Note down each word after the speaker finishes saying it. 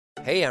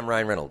Hey, I'm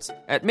Ryan Reynolds.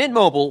 At Mint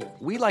Mobile,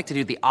 we like to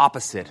do the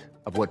opposite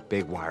of what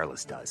Big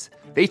Wireless does.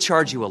 They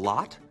charge you a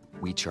lot,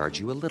 we charge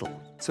you a little.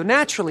 So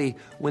naturally,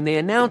 when they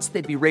announced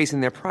they'd be raising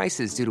their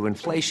prices due to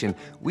inflation,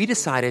 we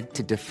decided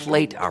to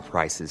deflate our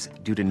prices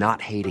due to not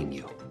hating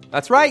you.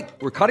 That's right.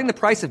 We're cutting the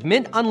price of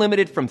Mint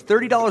Unlimited from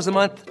 $30 a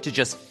month to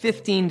just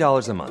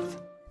 $15 a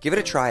month. Give it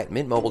a try at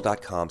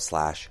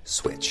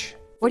mintmobile.com/switch.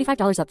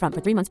 $45 up front for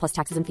 3 months plus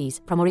taxes and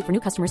fees. Promo rate for new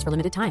customers for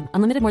limited time.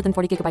 Unlimited more than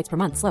 40 gigabytes per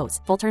month. Slows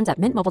full terms at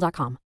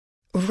mintmobile.com.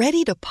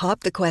 Ready to pop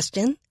the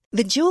question?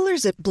 The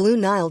jewelers at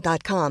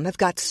BlueNile.com have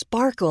got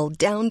sparkle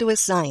down to a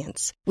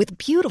science with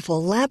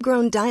beautiful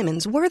lab-grown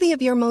diamonds worthy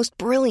of your most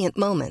brilliant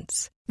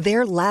moments.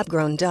 Their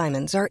lab-grown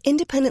diamonds are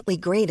independently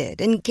graded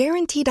and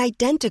guaranteed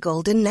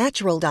identical to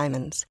natural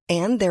diamonds,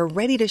 and they're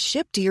ready to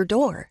ship to your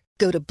door.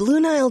 Go to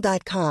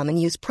BlueNile.com and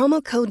use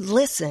promo code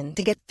LISTEN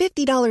to get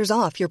 $50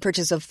 off your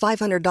purchase of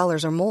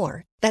 $500 or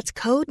more. That's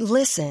code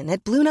LISTEN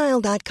at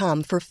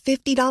BlueNile.com for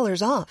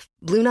 $50 off.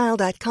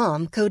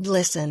 BlueNile.com, code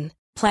LISTEN.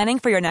 Planning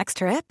for your next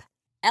trip?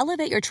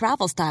 Elevate your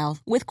travel style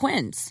with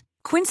Quince.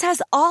 Quince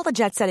has all the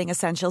jet-setting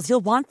essentials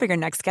you'll want for your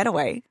next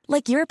getaway,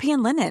 like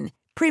European linen,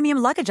 premium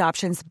luggage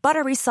options,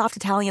 buttery soft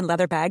Italian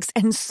leather bags,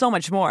 and so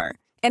much more.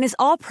 And is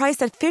all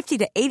priced at 50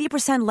 to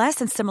 80% less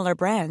than similar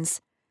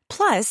brands.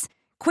 Plus,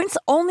 Quince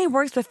only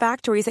works with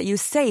factories that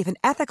use safe and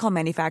ethical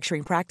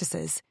manufacturing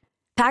practices.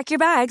 Pack your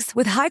bags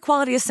with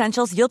high-quality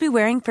essentials you'll be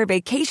wearing for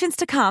vacations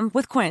to come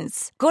with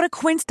Quince. Go to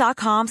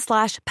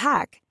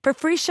quince.com/pack for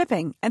free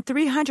shipping and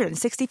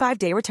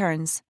 365-day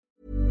returns.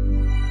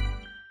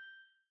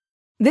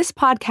 This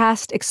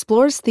podcast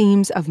explores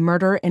themes of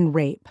murder and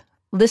rape.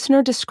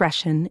 Listener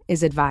discretion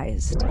is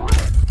advised.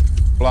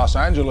 Los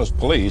Angeles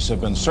police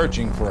have been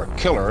searching for a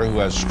killer who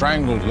has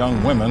strangled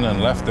young women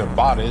and left their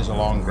bodies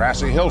along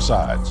grassy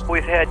hillsides.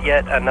 We've had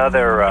yet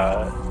another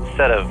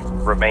set of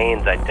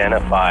remains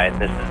identified.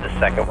 This is the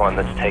second one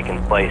that's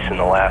taken place in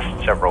the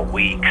last several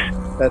weeks.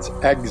 That's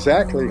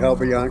exactly how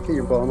Bianchi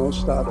and Bono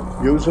started,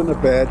 using a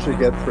badge to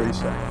get free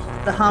sex.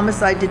 The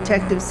homicide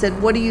detective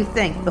said, "What do you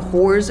think? The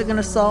whores are going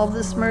to solve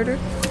this murder?"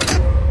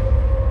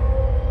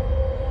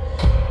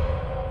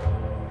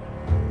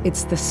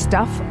 It's the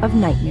stuff of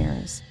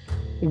nightmares.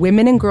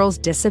 Women and girls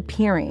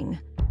disappearing,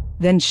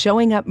 then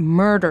showing up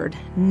murdered,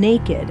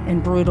 naked,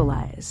 and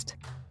brutalized.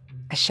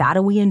 A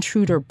shadowy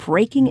intruder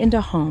breaking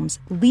into homes,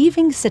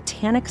 leaving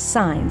satanic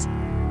signs,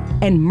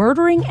 and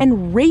murdering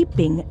and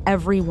raping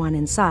everyone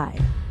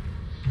inside.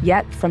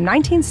 Yet, from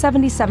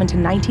 1977 to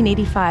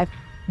 1985,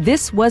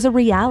 this was a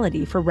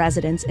reality for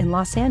residents in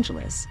Los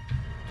Angeles,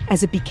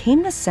 as it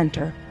became the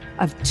center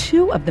of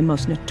two of the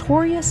most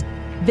notorious,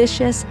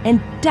 vicious,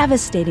 and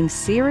devastating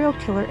serial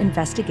killer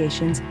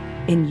investigations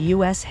in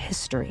U.S.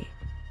 history.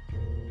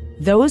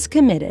 Those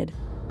committed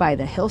by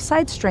the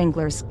Hillside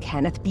Stranglers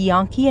Kenneth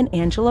Bianchi and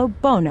Angelo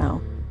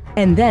Bono,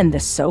 and then the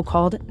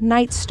so-called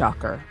Night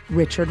Stalker,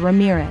 Richard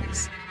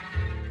Ramirez.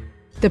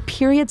 The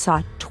period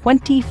saw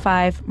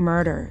 25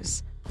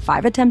 murders,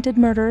 5 attempted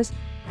murders,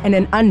 and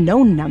an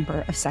unknown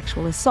number of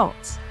sexual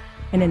assaults,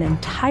 and an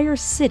entire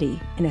city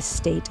in a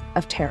state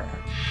of terror.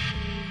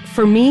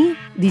 For me,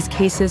 these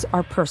cases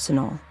are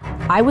personal.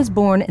 I was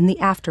born in the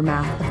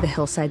aftermath of the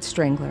Hillside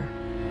Strangler,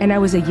 and I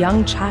was a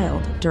young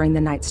child during the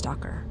Night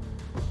Stalker.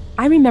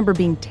 I remember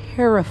being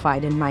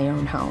terrified in my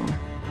own home,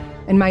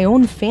 and my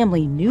own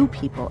family knew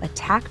people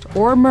attacked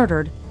or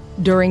murdered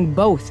during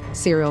both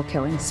serial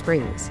killing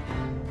sprees.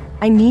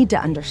 I need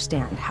to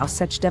understand how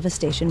such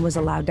devastation was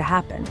allowed to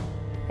happen,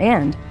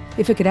 and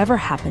if it could ever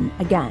happen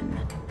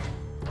again.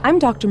 I'm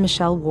Dr.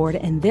 Michelle Ward,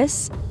 and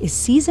this is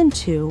Season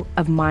 2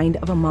 of Mind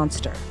of a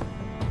Monster,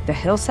 The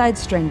Hillside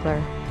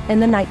Strangler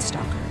and the Night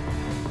Stalker.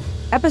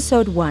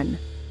 Episode 1,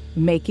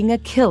 Making a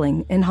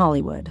Killing in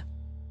Hollywood.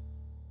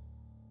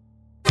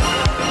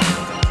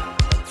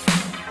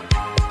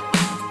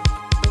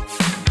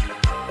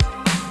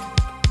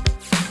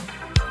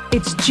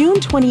 It's June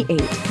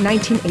 28,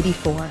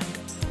 1984,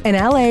 and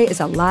LA is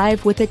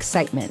alive with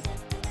excitement.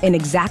 In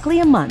exactly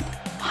a month,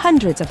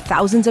 hundreds of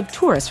thousands of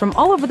tourists from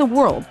all over the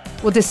world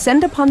will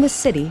descend upon the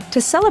city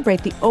to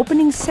celebrate the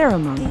opening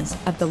ceremonies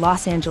of the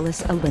Los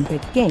Angeles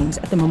Olympic Games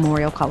at the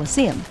Memorial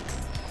Coliseum.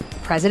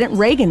 President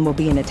Reagan will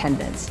be in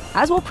attendance,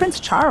 as will Prince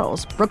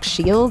Charles, Brooke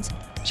Shields,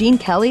 Gene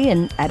Kelly,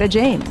 and Etta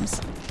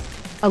James.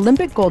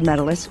 Olympic gold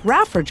medalist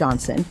Raffer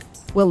Johnson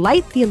will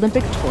light the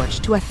Olympic torch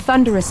to a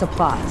thunderous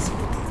applause.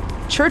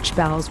 Church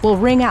bells will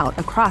ring out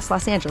across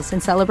Los Angeles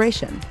in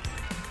celebration.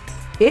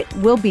 It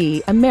will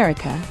be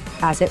America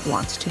as it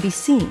wants to be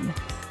seen.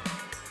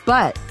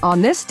 But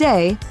on this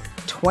day,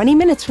 20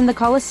 minutes from the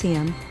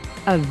Coliseum,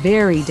 a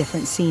very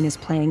different scene is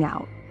playing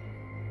out.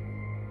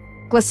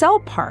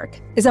 Glassell Park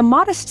is a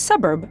modest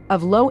suburb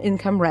of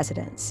low-income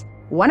residents,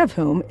 one of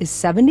whom is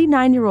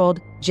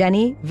 79-year-old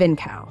Jenny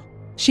Vincow.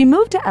 She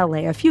moved to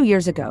LA a few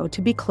years ago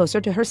to be closer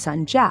to her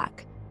son,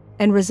 Jack,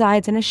 and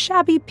resides in a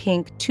shabby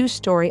pink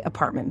 2-story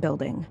apartment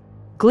building.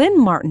 Glenn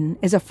Martin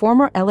is a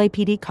former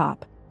LAPD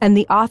cop and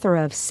the author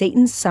of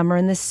Satan's Summer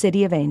in the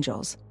City of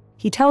Angels.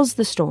 He tells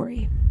the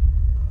story.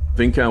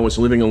 Vincow was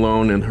living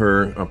alone in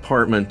her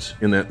apartment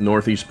in that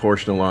northeast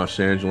portion of Los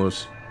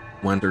Angeles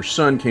when her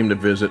son came to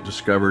visit,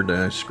 discovered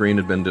a screen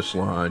had been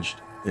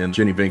dislodged, and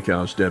Jenny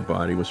Vincow's dead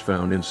body was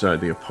found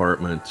inside the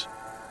apartment.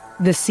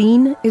 The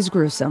scene is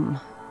gruesome.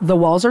 The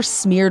walls are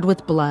smeared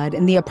with blood,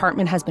 and the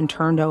apartment has been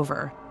turned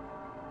over.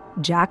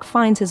 Jack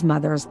finds his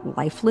mother's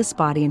lifeless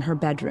body in her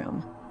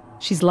bedroom.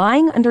 She's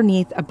lying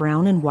underneath a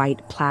brown and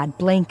white plaid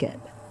blanket.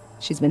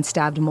 She's been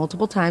stabbed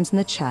multiple times in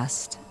the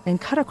chest and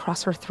cut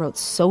across her throat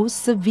so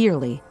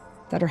severely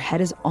that her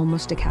head is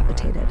almost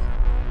decapitated.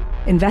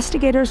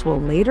 Investigators will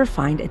later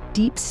find a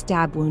deep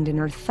stab wound in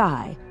her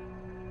thigh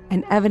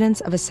and evidence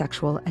of a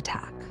sexual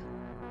attack.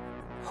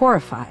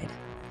 Horrified,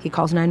 he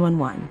calls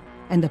 911,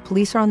 and the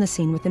police are on the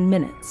scene within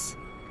minutes.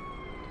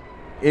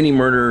 Any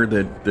murder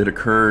that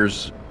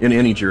occurs in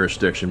any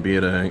jurisdiction, be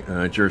it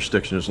a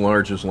jurisdiction as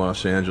large as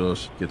Los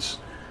Angeles, gets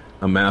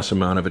a mass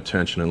amount of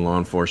attention in law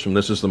enforcement.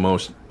 This is the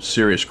most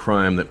serious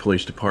crime that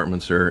police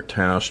departments are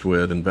tasked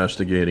with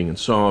investigating and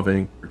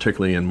solving,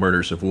 particularly in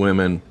murders of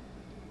women.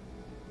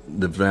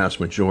 The vast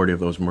majority of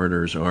those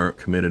murders are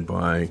committed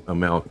by a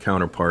male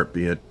counterpart,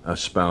 be it a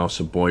spouse,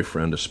 a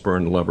boyfriend, a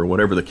spurned lover,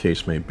 whatever the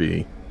case may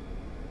be.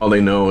 All they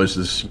know is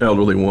this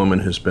elderly woman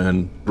has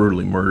been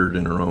brutally murdered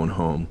in her own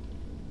home.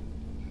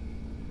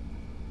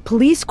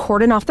 Police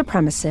cordon off the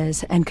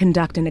premises and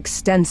conduct an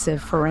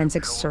extensive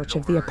forensic search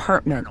of the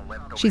apartment.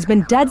 She's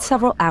been dead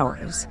several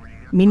hours,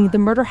 meaning the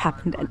murder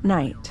happened at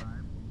night.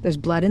 There's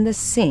blood in the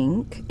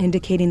sink,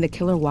 indicating the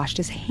killer washed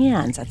his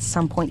hands at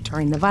some point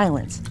during the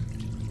violence.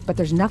 But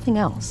there's nothing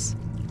else.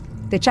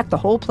 They check the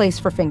whole place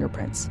for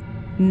fingerprints.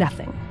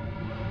 Nothing.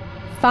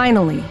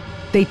 Finally,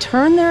 they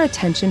turn their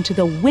attention to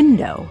the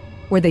window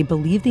where they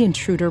believe the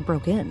intruder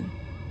broke in.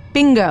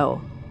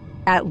 Bingo!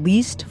 At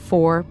least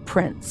 4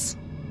 prints.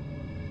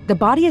 The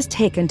body is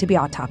taken to be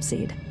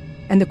autopsied,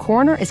 and the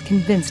coroner is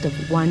convinced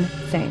of one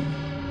thing.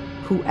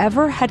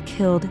 Whoever had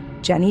killed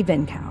Jenny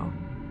Vincow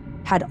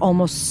had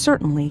almost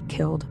certainly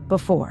killed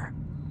before.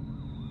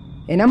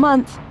 In a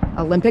month,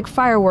 Olympic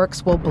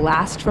fireworks will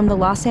blast from the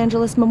Los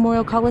Angeles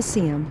Memorial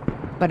Coliseum,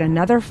 but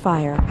another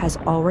fire has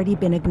already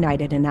been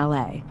ignited in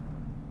LA.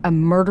 A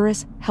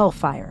murderous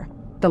hellfire,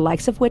 the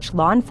likes of which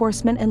law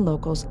enforcement and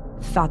locals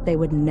thought they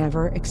would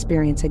never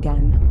experience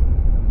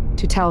again.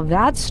 To tell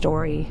that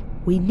story,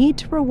 we need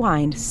to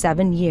rewind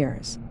 7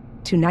 years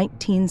to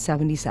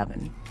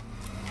 1977.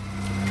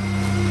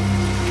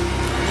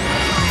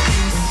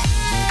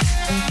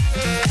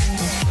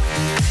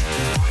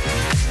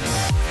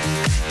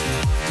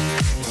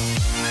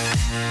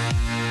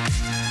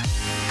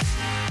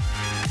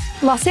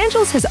 Los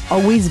Angeles has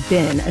always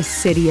been a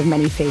city of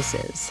many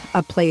faces,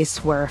 a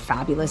place where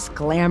fabulous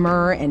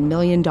glamour and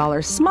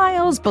million-dollar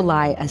smiles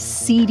belie a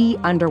seedy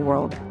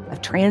underworld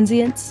of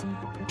transients,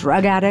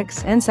 drug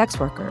addicts, and sex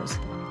workers.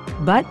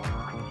 But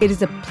it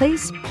is a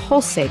place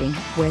pulsating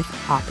with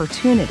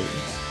opportunity.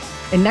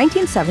 In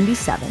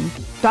 1977,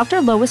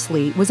 Dr. Lois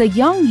Lee was a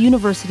young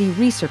university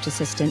research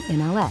assistant in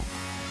LA.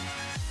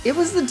 It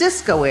was the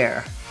disco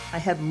era. I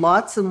had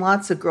lots and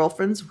lots of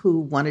girlfriends who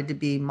wanted to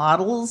be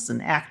models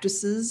and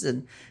actresses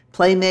and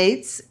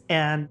playmates,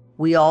 and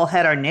we all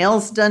had our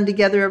nails done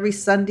together every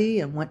Sunday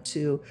and went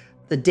to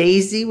the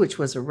Daisy, which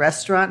was a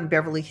restaurant in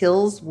Beverly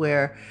Hills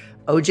where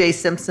O.J.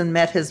 Simpson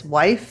met his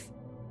wife.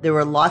 There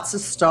were lots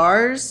of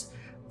stars.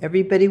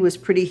 Everybody was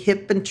pretty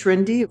hip and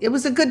trendy. It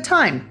was a good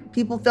time.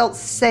 People felt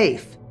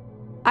safe.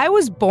 I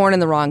was born in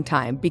the wrong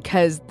time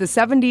because the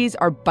 70s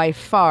are by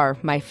far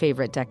my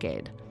favorite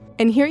decade.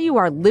 And here you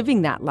are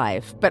living that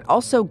life, but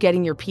also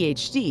getting your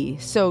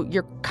PhD. So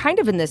you're kind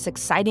of in this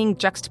exciting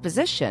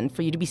juxtaposition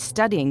for you to be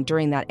studying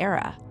during that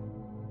era.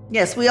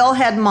 Yes, we all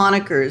had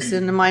monikers.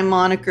 And my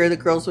moniker, the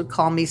girls would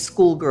call me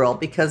schoolgirl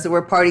because there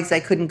were parties I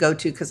couldn't go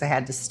to because I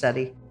had to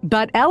study.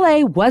 But LA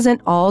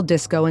wasn't all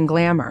disco and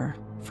glamour.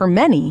 For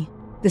many,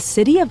 the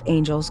City of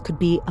Angels could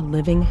be a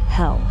living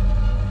hell.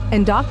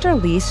 And Dr.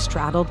 Lee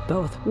straddled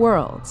both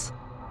worlds.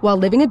 While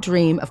living a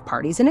dream of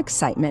parties and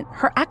excitement,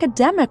 her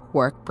academic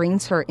work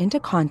brings her into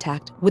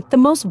contact with the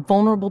most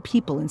vulnerable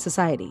people in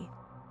society.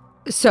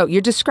 So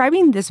you're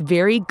describing this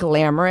very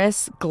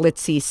glamorous,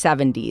 glitzy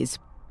 70s,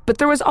 but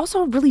there was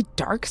also a really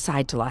dark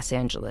side to Los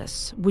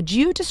Angeles. Would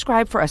you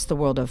describe for us the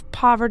world of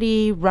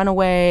poverty,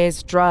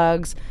 runaways,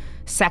 drugs,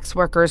 sex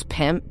workers,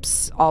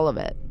 pimps, all of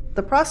it?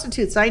 The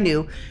prostitutes I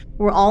knew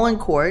were all in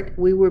court.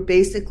 We were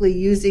basically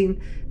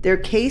using their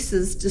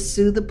cases to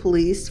sue the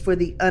police for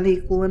the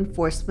unequal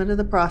enforcement of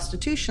the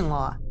prostitution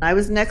law. I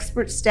was an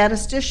expert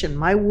statistician.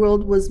 My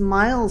world was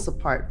miles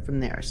apart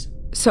from theirs.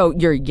 So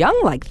you're young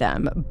like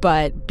them,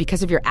 but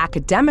because of your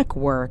academic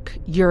work,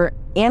 you're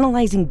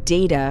analyzing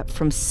data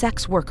from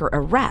sex worker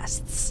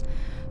arrests.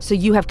 So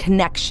you have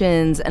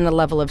connections and a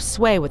level of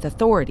sway with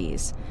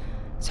authorities.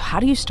 So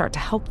how do you start to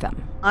help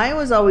them? I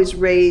was always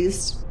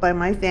raised by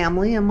my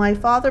family, and my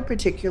father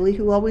particularly,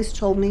 who always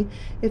told me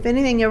if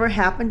anything ever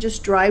happened,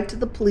 just drive to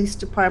the police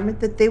department,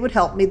 that they would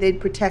help me,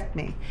 they'd protect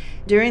me.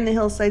 During the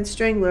Hillside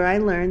Strangler, I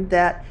learned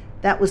that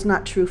that was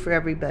not true for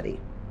everybody.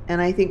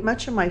 And I think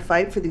much of my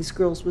fight for these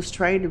girls was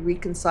trying to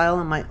reconcile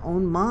in my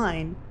own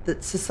mind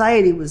that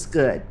society was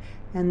good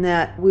and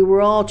that we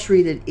were all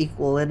treated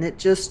equal, and it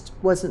just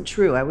wasn't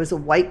true. I was a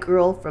white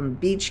girl from a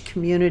beach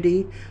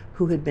community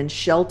who had been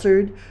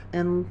sheltered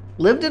and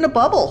lived in a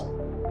bubble.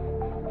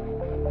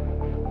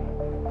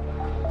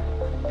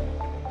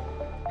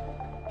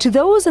 To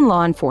those in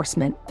law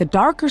enforcement, the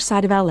darker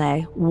side of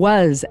LA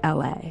was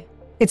LA.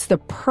 It's the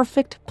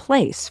perfect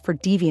place for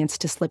deviants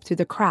to slip through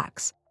the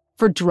cracks,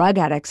 for drug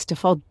addicts to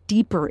fall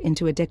deeper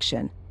into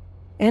addiction,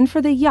 and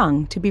for the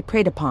young to be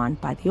preyed upon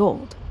by the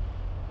old.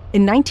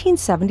 In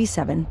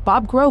 1977,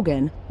 Bob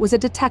Grogan was a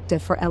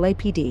detective for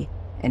LAPD,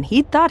 and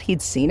he thought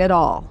he'd seen it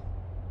all.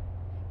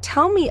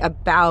 Tell me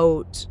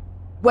about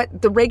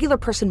what the regular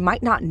person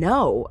might not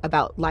know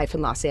about life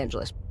in Los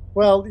Angeles.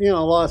 Well,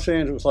 Los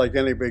Angeles, like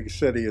any big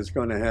city, is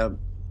going to have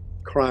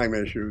crime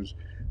issues.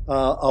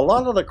 A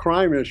lot of the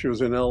crime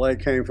issues in LA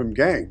came from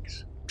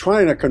gangs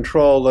trying to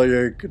control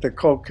the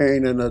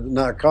cocaine and the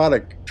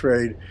narcotic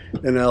trade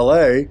in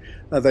LA.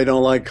 They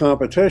don't like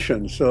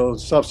competition, so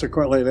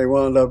subsequently they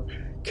wound up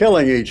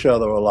killing each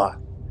other a lot.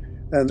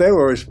 And they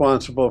were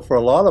responsible for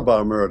a lot of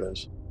our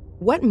murders.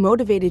 What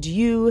motivated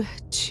you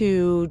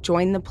to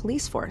join the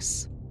police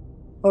force?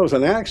 It was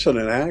an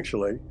accident,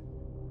 actually.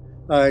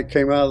 I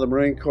came out of the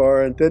Marine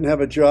Corps and didn't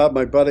have a job.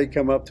 My buddy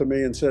came up to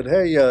me and said,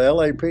 hey,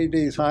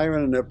 LAPD's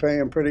hiring and they're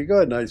paying pretty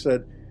good. And I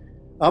said,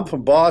 I'm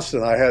from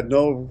Boston. I had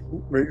no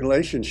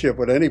relationship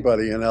with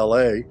anybody in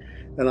LA.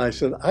 And I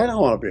said, I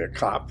don't want to be a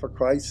cop, for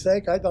Christ's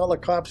sake. I thought all the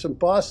cops in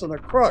Boston are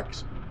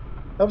crooks.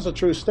 That was a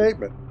true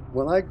statement.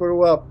 When I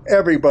grew up,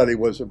 everybody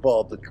was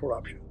involved in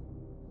corruption.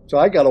 So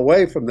I got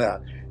away from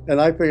that. And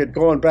I figured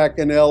going back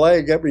in LA,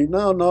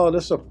 no,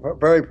 this is a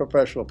very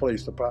professional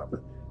police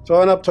department. So I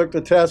went up, took the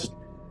test.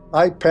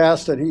 I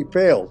passed and he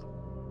failed.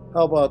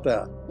 How about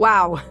that?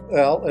 Wow.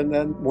 Well, and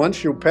then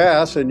once you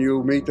pass and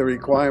you meet the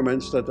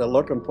requirements that they're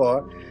looking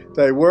for,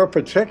 they were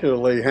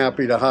particularly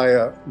happy to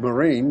hire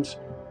Marines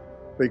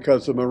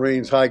because the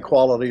Marines' high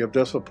quality of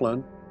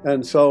discipline.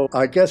 And so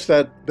I guess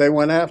that they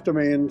went after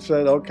me and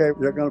said, okay,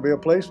 you're going to be a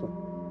policeman.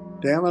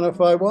 Damn it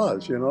if I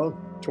was,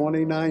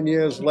 29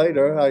 years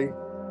later, I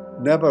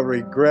never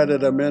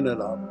regretted a minute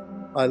of it.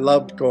 I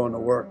loved going to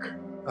work.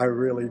 I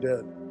really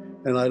did.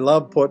 And I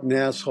loved putting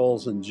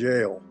assholes in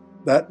jail.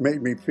 That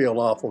made me feel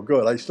awful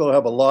good. I still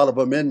have a lot of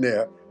them in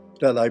there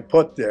that I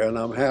put there, and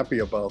I'm happy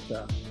about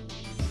that.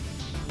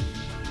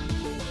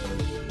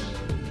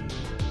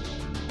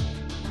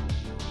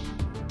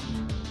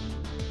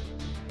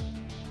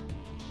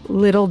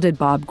 Little did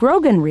Bob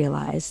Grogan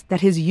realize that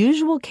his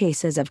usual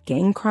cases of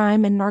gang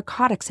crime and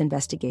narcotics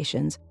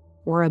investigations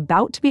were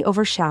about to be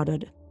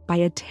overshadowed by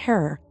a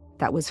terror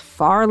that was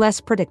far less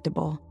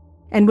predictable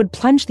and would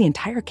plunge the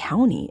entire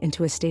county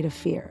into a state of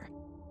fear.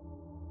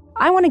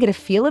 I want to get a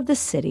feel of the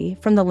city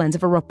from the lens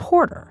of a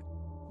reporter.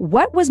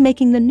 What was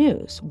making the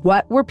news?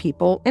 What were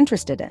people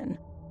interested in?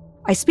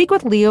 I speak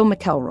with Leo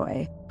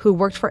McElroy, who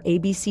worked for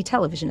ABC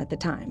television at the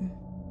time.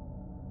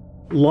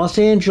 Los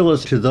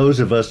Angeles, to those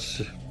of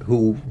us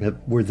who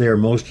were there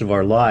most of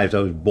our lives, I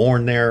was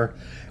born there,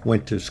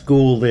 went to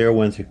school there,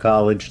 went to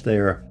college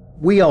there.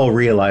 We all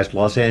realized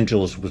Los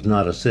Angeles was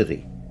not a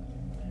city.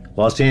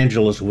 Los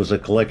Angeles was a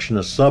collection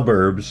of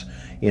suburbs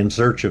in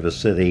search of a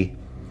city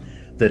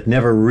that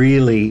never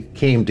really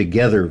came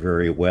together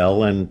very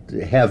well and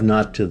have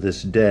not to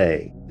this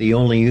day. The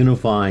only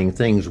unifying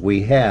things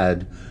we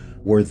had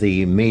were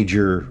the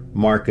major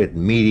market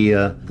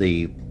media,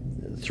 the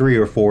 3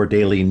 or 4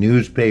 daily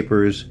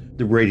newspapers,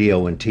 the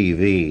radio and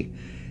TV.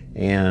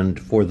 And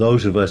for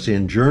those of us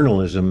in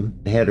journalism,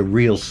 had a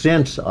real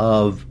sense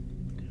of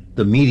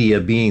the media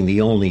being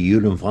the only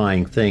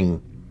unifying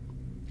thing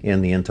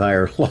in the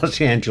entire Los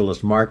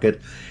Angeles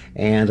market.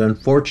 And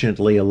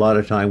unfortunately, a lot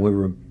of time we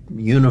were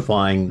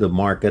unifying the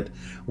market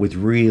with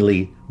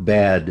really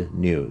bad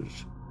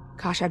news.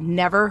 Gosh, I've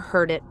never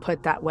heard it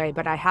put that way,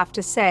 but I have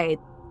to say,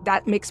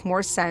 that makes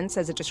more sense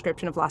as a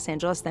description of Los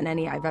Angeles than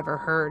any I've ever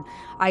heard.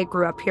 I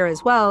grew up here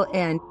as well,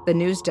 and the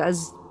news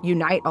does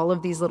unite all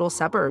of these little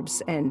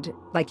suburbs. And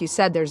like you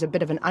said, there's a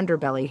bit of an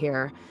underbelly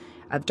here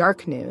of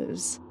dark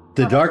news.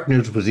 The dark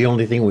news was the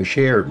only thing we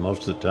shared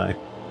most of the time.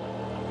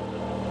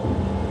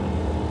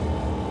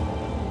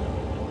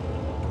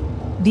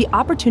 The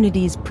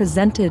opportunities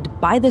presented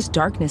by this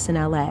darkness in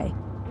LA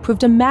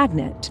proved a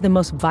magnet to the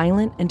most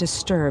violent and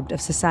disturbed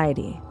of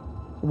society,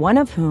 one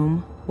of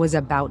whom was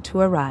about to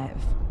arrive.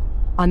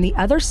 On the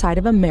other side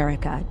of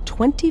America,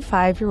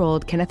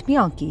 25-year-old Kenneth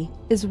Bianchi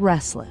is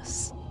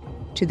restless.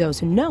 To those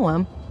who know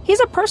him, he's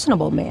a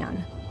personable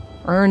man,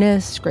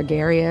 earnest,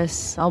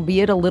 gregarious,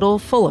 albeit a little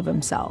full of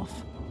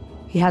himself.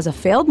 He has a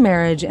failed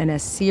marriage and a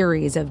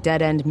series of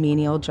dead-end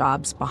menial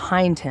jobs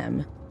behind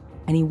him,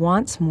 and he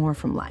wants more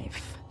from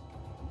life.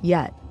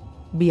 Yet,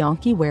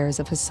 Bianchi wears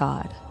a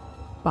facade.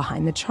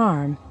 Behind the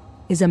charm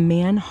is a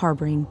man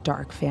harboring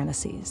dark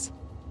fantasies.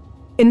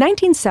 In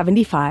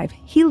 1975,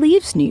 he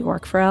leaves New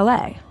York for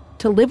LA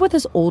to live with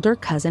his older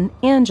cousin,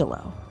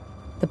 Angelo.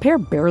 The pair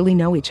barely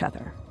know each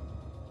other.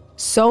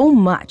 So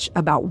much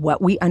about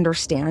what we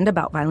understand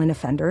about violent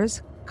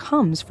offenders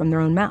comes from their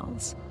own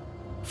mouths.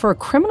 For a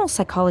criminal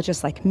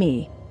psychologist like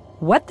me,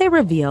 what they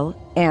reveal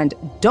and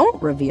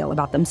don't reveal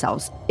about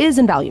themselves is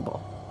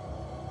invaluable.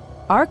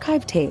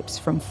 Archived tapes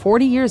from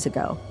 40 years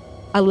ago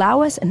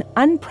allow us an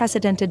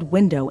unprecedented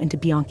window into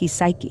Bianchi's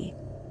psyche.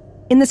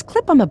 In this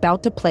clip I'm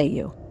about to play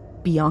you,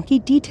 Bianchi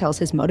details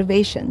his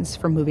motivations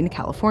for moving to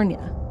California.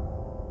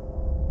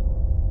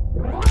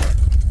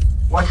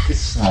 What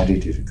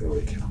decided you to go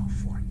to California?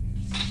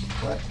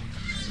 What?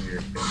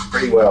 You're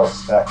pretty well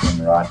stuck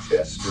in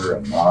Rochester,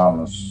 and Mom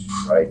was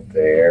right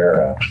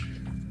there.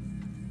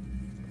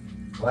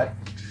 What?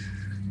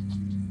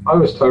 I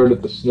was tired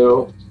of the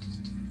snow.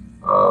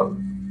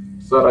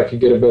 Thought I could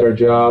get a better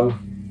job.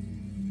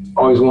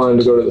 Always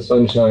wanted to go to the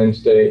Sunshine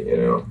State,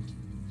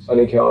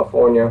 sunny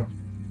California.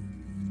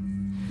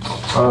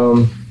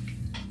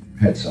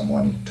 Had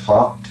someone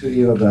talk to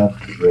you about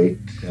the great...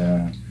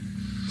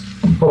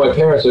 Well, my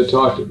parents had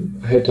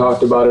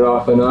talked about it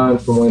off and on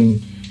from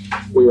when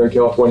we were in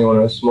California when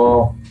I was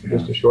small,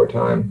 just a short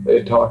time. They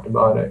had talked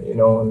about it,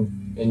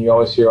 and you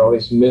always hear all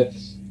these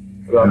myths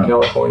about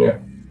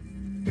California.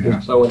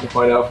 So I went to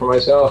find out for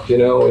myself,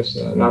 it's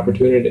an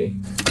opportunity.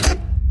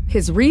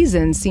 His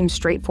reasons seemed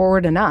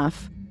straightforward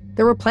enough.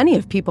 There were plenty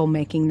of people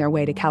making their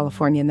way to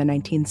California in the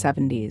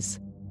 1970s.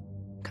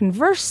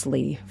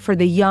 Conversely, for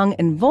the young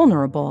and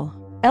vulnerable,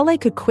 LA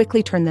could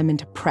quickly turn them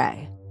into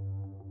prey.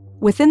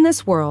 Within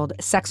this world,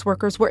 sex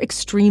workers were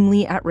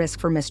extremely at risk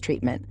for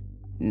mistreatment,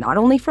 not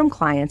only from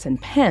clients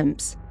and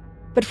pimps,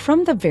 but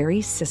from the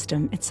very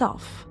system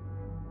itself.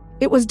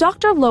 It was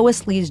Dr.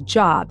 Lois Lee's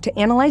job to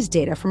analyze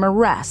data from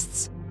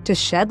arrests to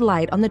shed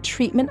light on the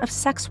treatment of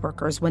sex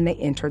workers when they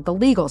entered the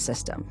legal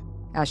system,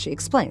 as she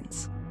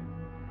explains.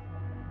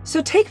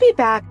 So take me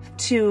back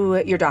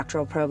to your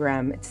doctoral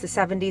program. It's the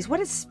 70s.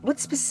 What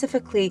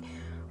specifically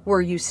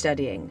were you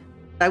studying?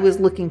 I was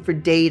looking for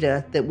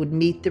data that would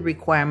meet the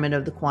requirement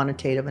of the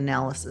quantitative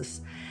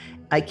analysis.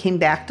 I came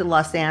back to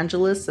Los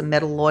Angeles and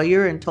met a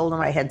lawyer and told him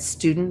I had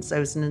students, I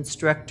was an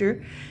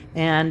instructor,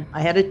 and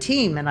I had a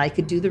team and I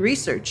could do the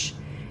research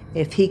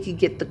if he could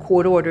get the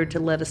court order to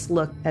let us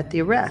look at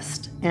the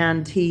arrest.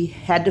 And he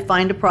had to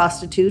find a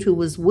prostitute who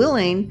was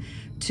willing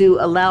to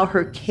allow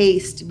her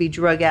case to be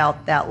drug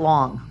out that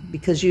long,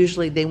 because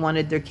usually they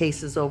wanted their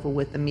cases over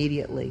with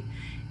immediately.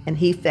 And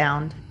he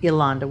found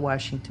Yolanda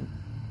Washington.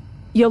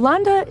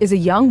 Yolanda is a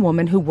young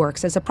woman who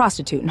works as a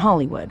prostitute in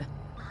Hollywood.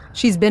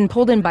 She's been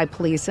pulled in by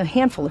police a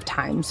handful of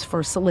times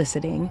for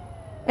soliciting,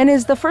 and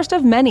is the first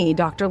of many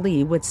Dr.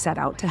 Lee would set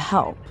out to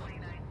help.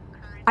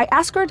 I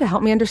asked her to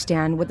help me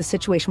understand what the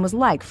situation was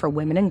like for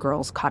women and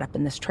girls caught up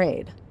in this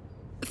trade.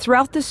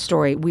 Throughout this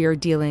story, we are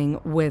dealing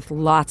with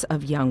lots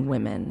of young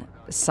women,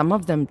 some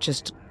of them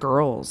just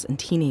girls and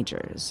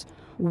teenagers.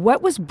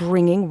 What was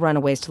bringing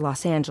runaways to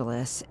Los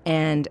Angeles,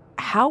 and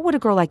how would a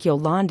girl like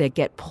Yolanda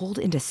get pulled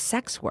into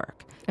sex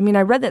work? I mean,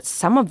 I read that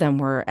some of them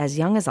were as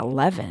young as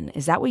 11.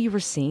 Is that what you were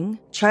seeing?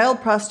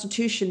 Child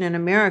prostitution in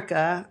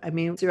America,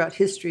 throughout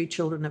history,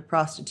 children have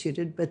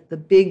prostituted, but the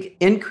big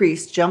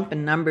increased jump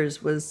in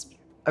numbers was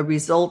a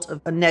result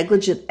of a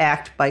negligent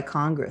act by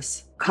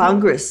Congress.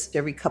 Congress,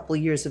 every couple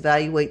of years,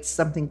 evaluates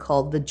something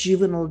called the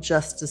Juvenile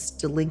Justice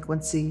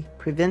Delinquency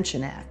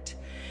Prevention Act.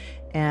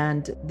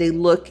 And they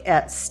look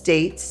at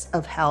states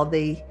of how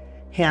they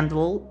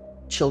handle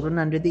children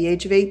under the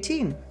age of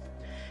 18.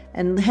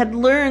 And had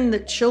learned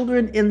that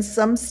children in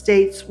some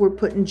states were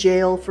put in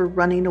jail for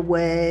running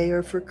away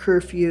or for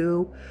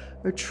curfew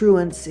or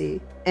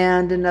truancy.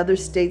 And in other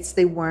states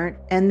they weren't.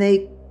 And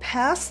they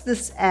passed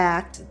this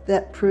act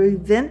that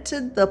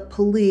prevented the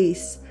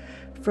police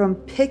from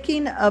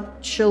picking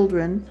up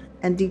children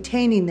and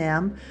detaining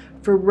them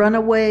for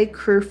runaway,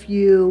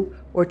 curfew,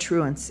 or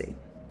truancy.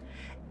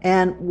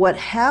 And what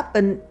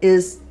happened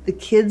is the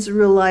kids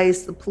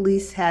realized the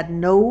police had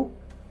no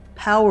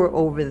power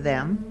over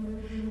them,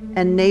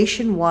 and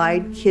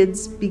nationwide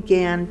kids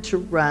began to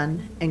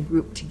run and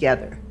group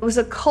together. It was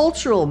a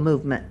cultural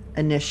movement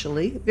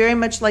initially, very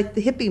much like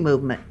the hippie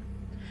movement.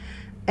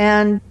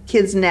 And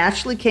kids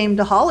naturally came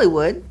to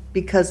Hollywood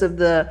because of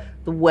the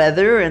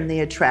weather and the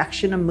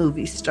attraction of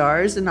movie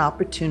stars and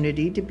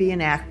opportunity to be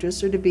an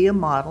actress or to be a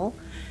model.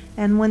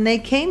 And when they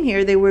came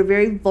here, they were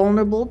very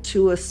vulnerable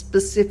to a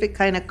specific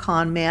kind of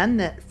con man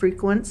that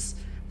frequents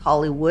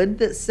Hollywood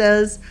that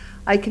says,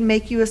 I can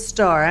make you a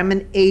star. I'm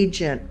an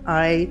agent.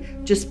 I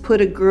just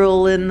put a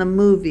girl in the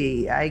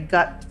movie. I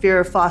got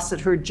Farrah Fawcett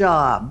her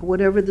job,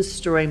 whatever the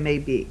story may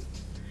be.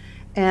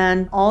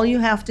 And all you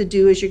have to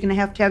do is you're going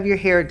to have your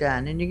hair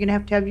done, and you're going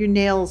to have your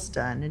nails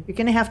done, and you're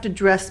going to have to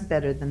dress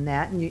better than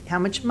that. And how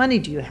much money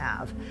do you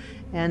have?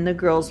 And the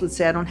girls would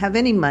say, I don't have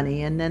any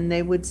money. And then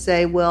they would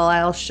say, well,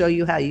 I'll show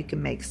you how you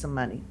can make some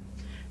money.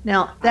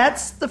 Now,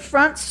 that's the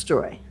front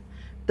story.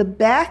 The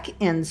back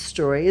end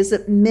story is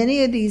that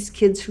many of these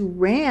kids who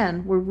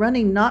ran were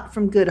running not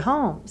from good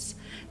homes.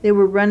 They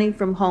were running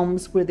from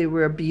homes where they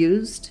were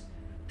abused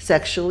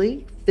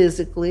sexually,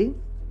 physically,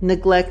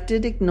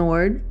 neglected,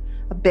 ignored,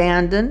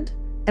 abandoned,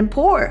 and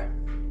poor.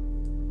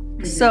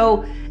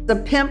 So the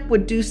pimp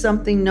would do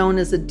something known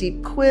as a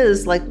deep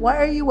quiz, like, why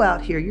are you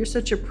out here? You're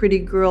such a pretty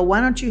girl.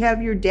 Why don't you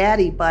have your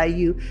daddy buy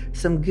you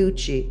some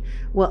Gucci?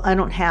 Well, I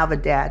don't have a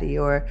daddy.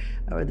 Or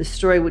the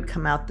story would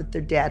come out that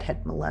their dad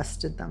had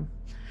molested them.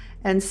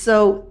 And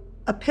so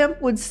a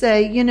pimp would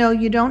say, you know,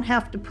 you don't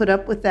have to put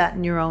up with that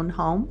in your own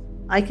home.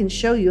 I can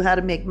show you how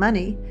to make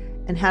money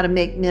and how to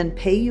make men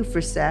pay you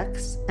for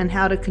sex and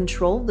how to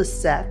control the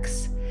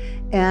sex.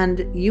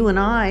 And you and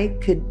I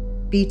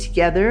could be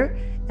together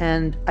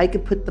and I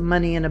could put the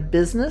money in a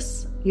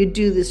business. You'd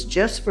do this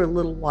just for a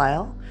little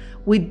while.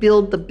 We'd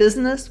build the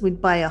business,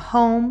 we'd buy a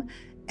home,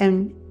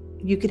 and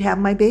you could have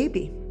my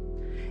baby.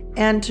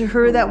 And to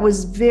her, that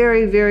was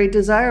very, very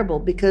desirable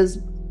because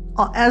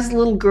as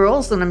little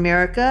girls in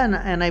America,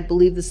 and I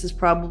believe this is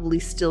probably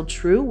still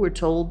true, we're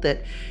told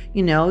that,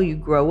 you know, you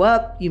grow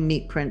up, you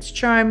meet Prince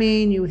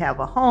Charming, you have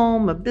a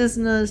home, a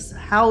business, a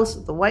house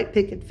with a white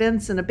picket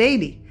fence, and a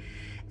baby.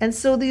 And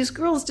so these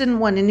girls didn't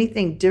want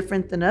anything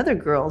different than other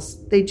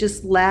girls. They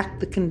just lacked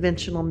the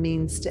conventional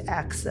means to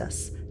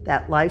access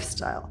that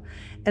lifestyle.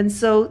 And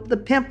so the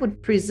pimp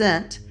would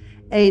present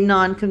a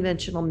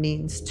non-conventional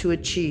means to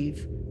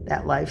achieve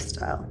that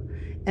lifestyle.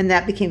 And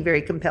that became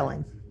very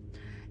compelling.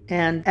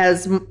 And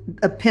as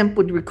a pimp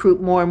would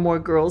recruit more and more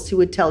girls, he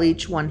would tell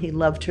each one he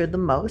loved her the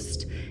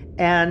most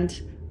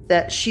and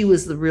that she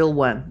was the real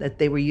one, that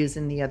they were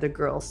using the other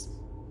girls.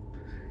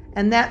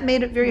 And that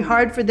made it very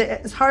hard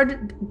it's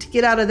hard to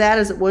get out of that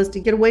as it was to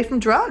get away from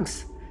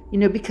drugs, you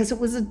know, because it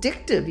was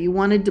addictive. You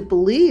wanted to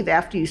believe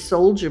after you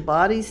sold your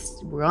bodies,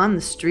 were on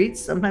the streets,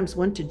 sometimes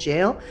went to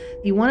jail,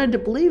 you wanted to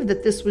believe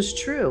that this was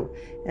true.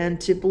 And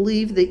to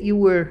believe that you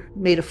were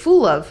made a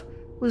fool of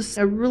was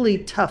a really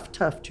tough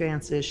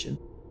transition.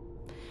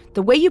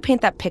 The way you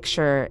paint that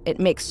picture, it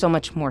makes so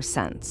much more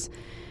sense.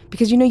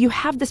 Because, you know, you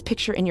have this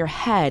picture in your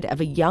head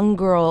of a young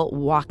girl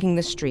walking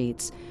the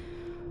streets,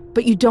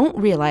 but you don't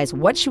realize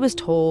what she was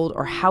told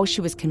or how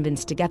she was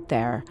convinced to get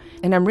there.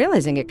 And I'm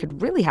realizing it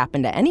could really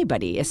happen to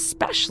anybody,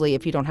 especially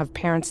if you don't have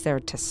parents there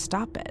to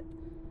stop it.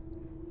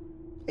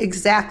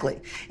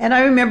 Exactly. And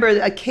I remember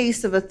a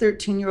case of a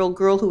 13-year-old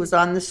girl who was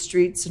on the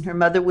streets and her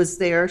mother was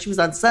there. She was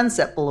on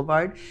Sunset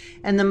Boulevard.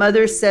 And the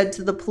mother said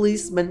to the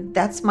policeman,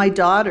 that's my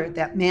daughter.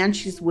 That man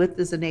she's with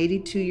is an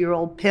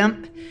 82-year-old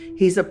pimp.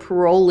 He's a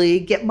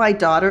parolee. Get my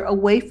daughter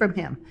away from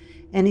him.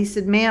 And he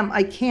said, ma'am,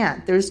 I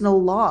can't. There's no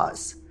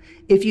laws.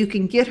 If you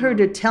can get her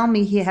to tell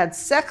me he had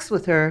sex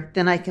with her,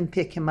 then I can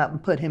pick him up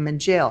and put him in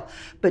jail.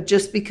 But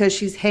just because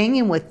she's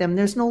hanging with him,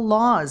 there's no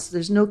laws.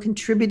 There's no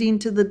contributing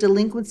to the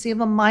delinquency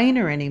of a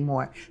minor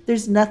anymore.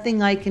 There's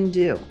nothing I can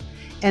do.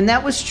 And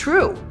that was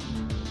true.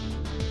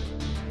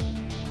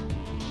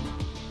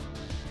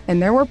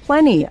 And there were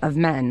plenty of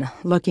men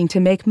looking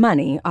to make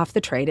money off the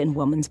trade in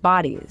women's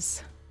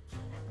bodies.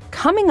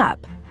 Coming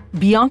up,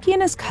 Bianchi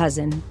and his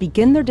cousin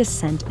begin their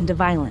descent into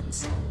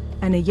violence.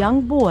 And a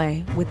young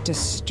boy with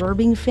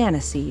disturbing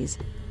fantasies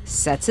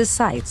sets his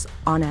sights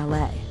on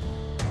LA.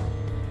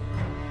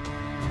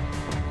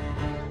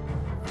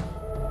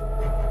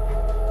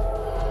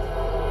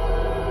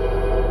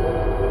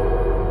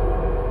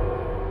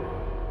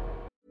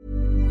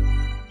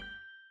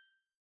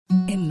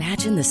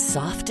 Imagine the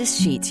softest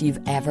sheets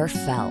you've ever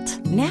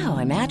felt. Now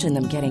imagine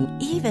them getting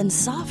even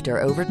softer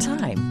over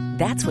time.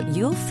 That's what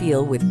you'll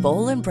feel with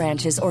Boll &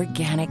 Branch's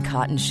organic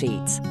cotton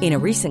sheets. In a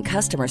recent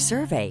customer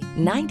survey,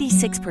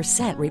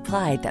 96%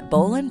 replied that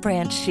Boll &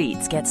 Branch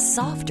sheets get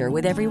softer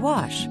with every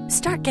wash.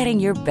 Start getting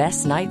your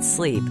best night's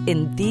sleep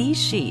in these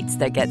sheets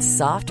that get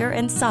softer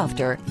and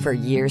softer for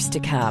years to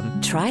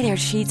come. Try their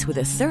sheets with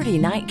a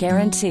 30-night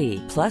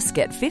guarantee. Plus,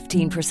 get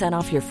 15%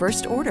 off your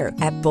first order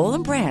at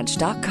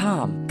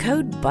bollandbranch.com.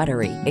 Code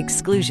BUTTERY.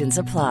 Exclusions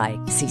apply.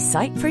 See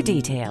site for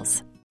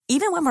details.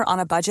 Even when we're on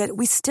a budget,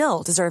 we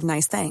still deserve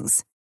nice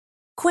things.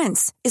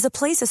 Quince is a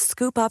place to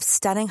scoop up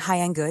stunning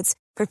high-end goods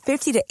for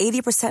 50 to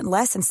 80%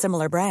 less than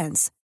similar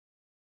brands.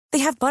 They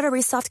have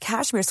buttery soft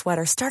cashmere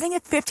sweaters starting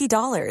at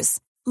 $50,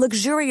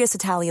 luxurious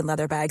Italian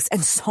leather bags,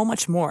 and so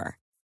much more.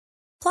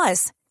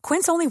 Plus,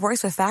 Quince only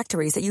works with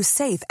factories that use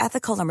safe,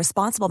 ethical, and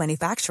responsible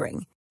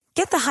manufacturing.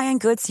 Get the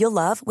high-end goods you'll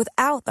love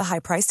without the high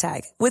price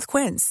tag with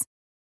Quince.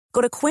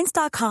 Go to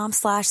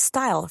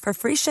quince.com/style for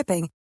free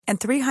shipping and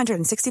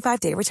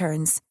 365-day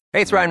returns.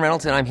 Hey, it's Ryan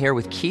Reynolds, and I'm here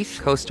with Keith,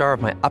 co-star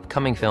of my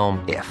upcoming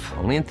film, If,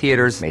 only in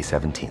theaters May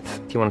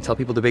 17th. Do you want to tell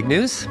people the big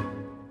news?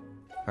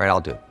 All right,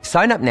 I'll do it.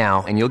 Sign up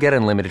now and you'll get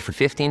unlimited for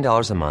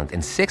 $15 a month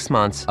and 6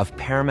 months of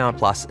Paramount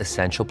Plus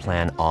Essential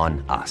Plan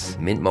on us.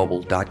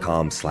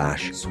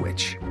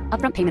 MintMobile.com/switch.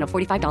 Upfront payment of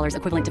 $45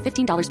 equivalent to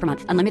 $15 per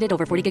month. Unlimited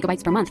over 40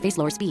 gigabytes per month. Face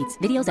lower speeds.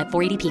 Videos at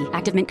 480p.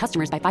 Active Mint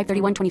customers by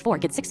 531.24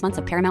 get 6 months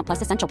of Paramount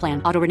Plus Essential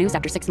Plan. Auto renews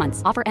after 6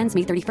 months. Offer ends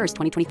May 31st,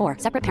 2024.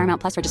 Separate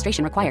Paramount Plus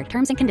registration required.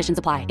 Terms and conditions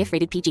apply if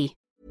rated PG.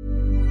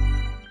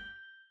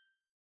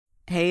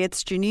 Hey,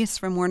 it's Janice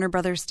from Warner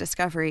Brothers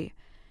Discovery.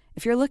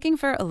 If you're looking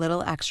for a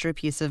little extra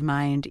peace of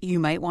mind, you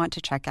might want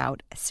to check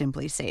out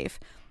Simply Safe.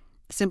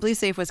 Simply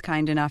Safe was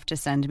kind enough to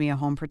send me a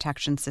home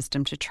protection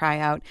system to try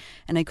out,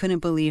 and I couldn't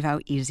believe how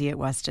easy it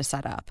was to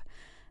set up.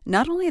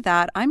 Not only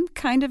that, I'm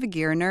kind of a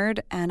gear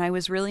nerd, and I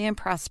was really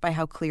impressed by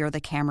how clear the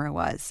camera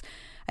was.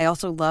 I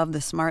also love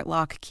the smart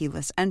lock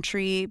keyless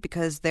entry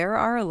because there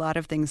are a lot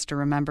of things to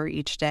remember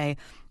each day,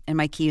 and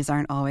my keys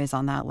aren't always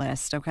on that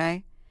list,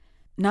 okay?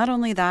 Not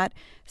only that,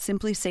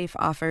 SimpliSafe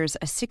offers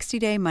a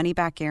 60-day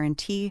money-back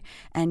guarantee,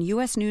 and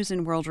U.S. News &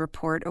 World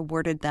Report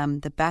awarded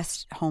them the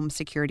best home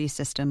security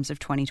systems of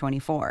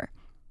 2024.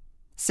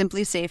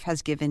 SimpliSafe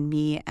has given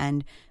me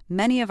and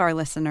many of our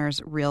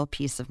listeners real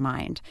peace of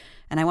mind,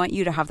 and I want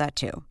you to have that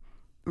too.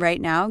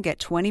 Right now, get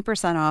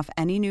 20% off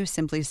any new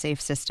SimpliSafe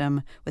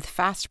system with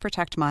Fast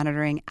Protect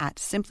monitoring at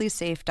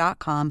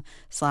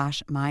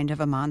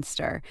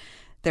simplisafe.com/mindofamonster.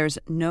 There's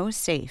no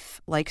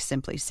safe like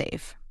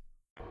SimpliSafe.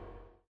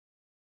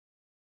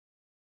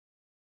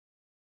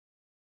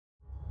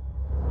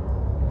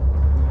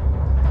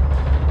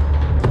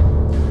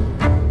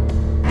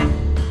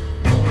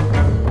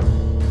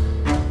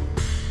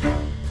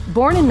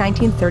 Born in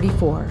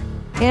 1934,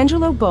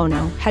 Angelo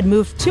Bono had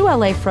moved to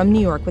LA from New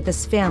York with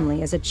his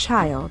family as a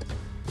child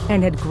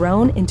and had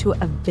grown into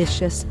a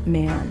vicious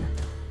man.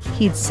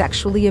 He'd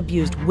sexually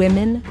abused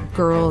women,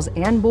 girls,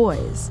 and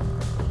boys,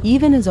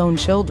 even his own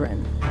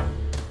children.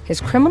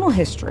 His criminal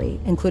history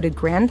included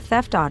grand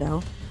theft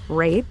auto,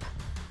 rape,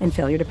 and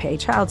failure to pay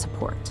child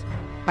support.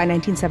 By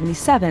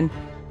 1977,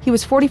 he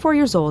was 44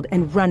 years old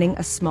and running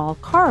a small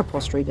car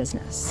upholstery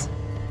business.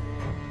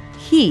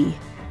 He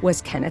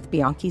was Kenneth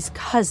Bianchi's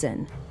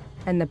cousin,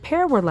 and the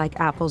pair were like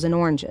apples and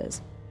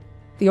oranges.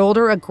 The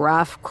older, a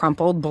gruff,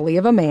 crumpled bully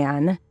of a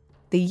man,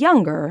 the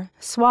younger,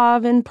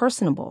 suave and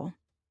personable.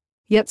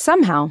 Yet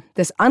somehow,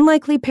 this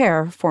unlikely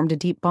pair formed a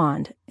deep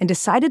bond and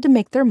decided to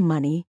make their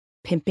money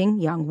pimping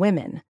young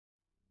women.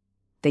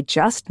 They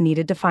just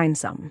needed to find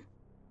some.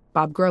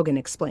 Bob Grogan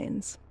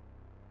explains.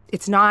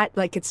 It's not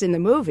like it's in the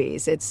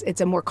movies. It's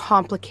a more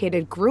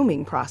complicated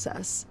grooming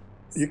process.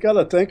 You got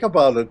to think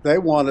about it. They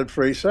wanted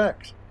free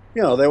sex.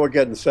 You know, they were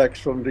getting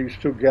sex from these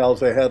two gals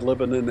they had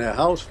living in their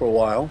house for a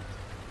while,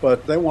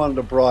 but they wanted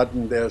to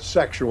broaden their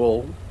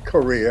sexual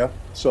career,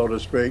 so to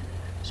speak.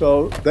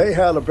 So they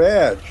had a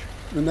badge,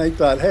 and they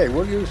thought, hey,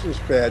 we'll use this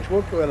badge.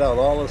 We'll put out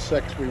all the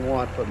sex we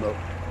want from the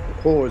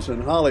whores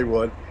in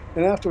Hollywood,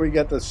 and after we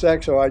get the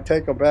sex, or I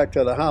take them back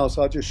to the house,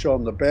 I'll just show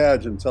them the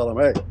badge and tell them,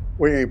 hey,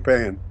 we ain't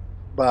paying.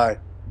 Bye.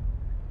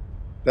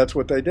 That's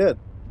what they did.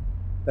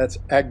 That's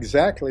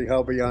exactly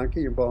how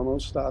Bianchi and Bono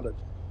started.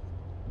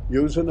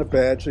 Using a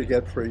badge to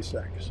get free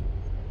sex.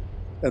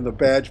 And the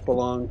badge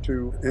belonged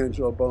to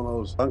Angelo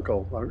Bono's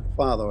uncle, or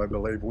father, I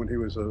believe, when he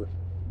was a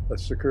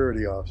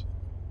security officer.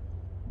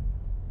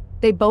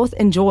 They both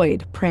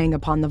enjoyed preying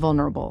upon the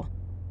vulnerable.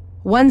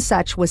 One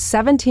such was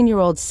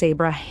 17-year-old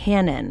Sabra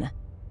Hannon.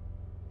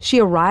 She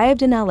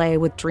arrived in LA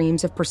with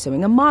dreams of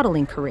pursuing a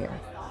modeling career.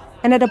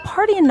 And at a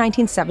party in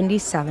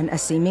 1977, a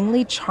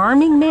seemingly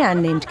charming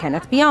man named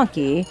Kenneth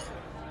Bianchi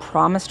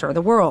promised her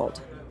the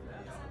world.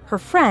 Her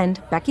friend,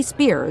 Becky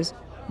Spears,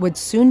 would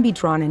soon be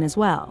drawn in as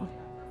well.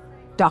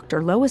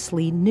 Dr. Lois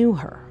Lee knew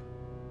her.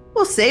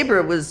 Well,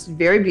 Sabra was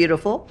very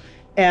beautiful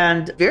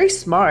and very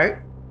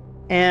smart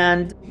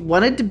and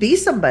wanted to be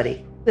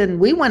somebody.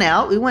 And we went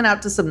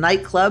out to some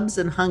nightclubs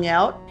and hung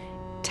out.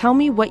 Tell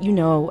me what you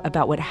know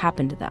about what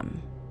happened to them.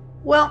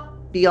 Well,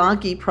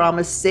 Bianchi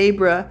promised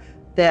Sabra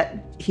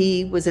that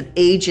he was an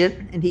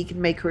agent and he could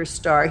make her a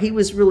star. He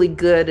was really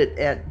good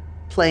at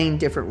playing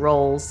different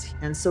roles.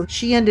 And so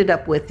she ended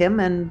up with him,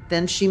 and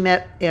then she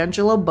met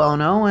Angelo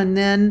Bono, and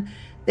then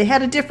they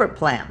had a different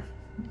plan.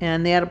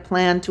 And they had a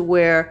plan to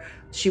where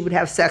she would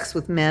have sex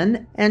with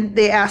men, and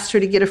they asked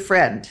her to get a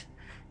friend.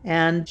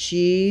 And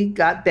she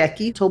got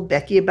Becky, told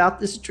Becky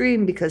about this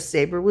dream because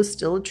Sabra was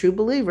still a true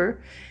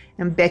believer.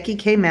 And Becky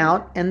came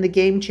out, and the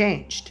game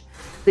changed.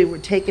 They were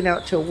taken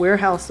out to a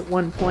warehouse at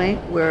one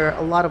point where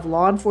a lot of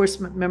law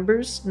enforcement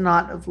members,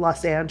 not of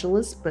Los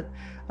Angeles, but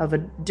of a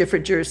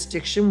different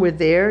jurisdiction, were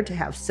there to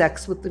have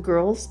sex with the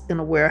girls in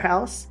a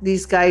warehouse.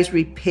 These guys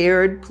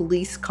repaired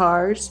police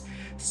cars,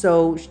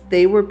 so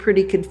they were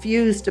pretty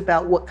confused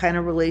about what kind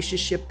of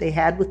relationship they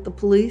had with the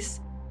police.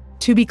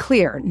 To be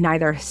clear,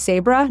 neither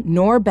Sabra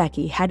nor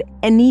Becky had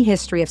any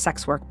history of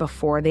sex work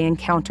before they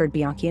encountered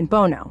Bianchi and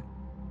Bono.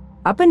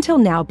 Up until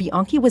now,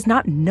 Bianchi was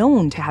not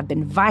known to have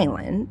been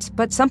violent,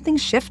 but something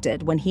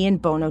shifted when he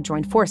and Bono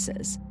joined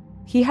forces.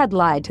 He had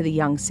lied to the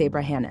young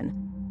Sabra Hannon.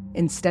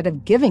 Instead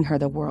of giving her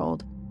the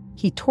world,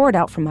 he tore it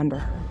out from under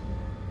her.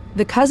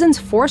 The cousins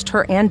forced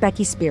her and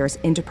Becky Spears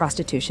into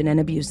prostitution and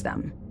abused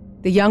them.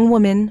 The young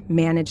woman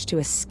managed to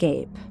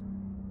escape,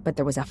 but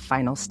there was a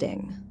final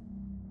sting.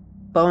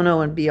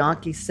 Bono and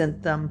Bianchi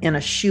sent them in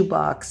a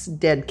shoebox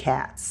dead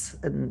cats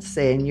and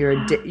saying,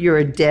 you're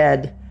a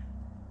dead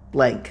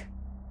blank.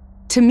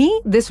 To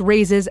me, this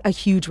raises a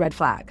huge red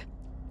flag.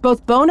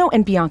 Both Bono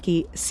and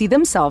Bianchi see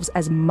themselves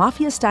as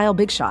mafia-style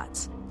big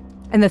shots,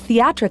 and the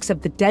theatrics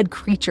of the dead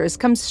creatures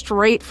come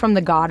straight from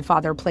the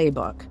Godfather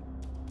playbook.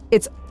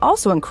 It's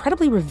also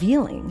incredibly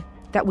revealing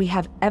that we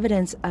have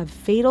evidence of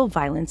fatal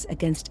violence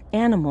against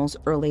animals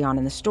early on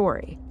in the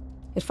story.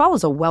 It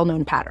follows a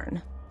well-known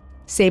pattern.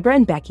 Sabra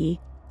and Becky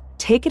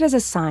take it as a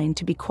sign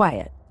to be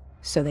quiet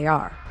So they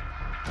are.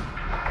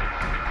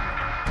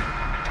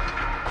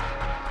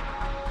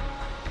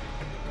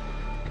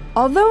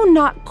 Although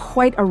not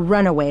quite a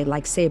runaway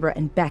like Sabra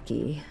and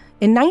Becky,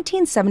 in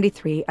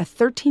 1973, a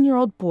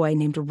 13-year-old boy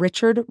named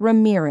Richard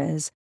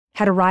Ramirez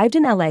had arrived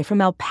in LA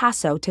from El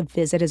Paso to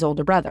visit his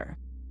older brother.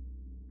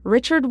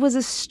 Richard was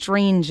a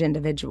strange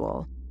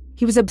individual.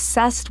 He was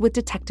obsessed with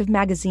detective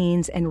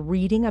magazines and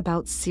reading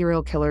about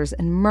serial killers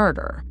and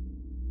murder.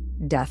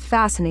 Death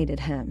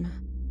fascinated him.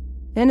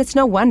 And it's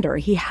no wonder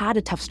he had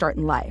a tough start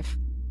in life.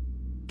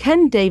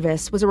 Ken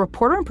Davis was a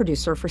reporter and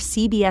producer for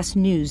CBS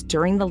News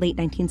during the late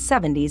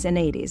 1970s and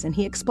 80s, and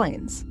he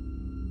explains.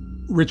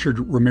 Richard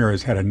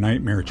Ramirez had a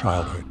nightmare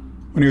childhood.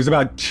 When he was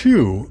about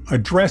 2, a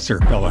dresser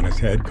fell on his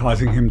head,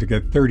 causing him to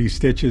get 30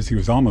 stitches. He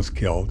was almost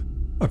killed.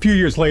 A few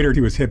years later, he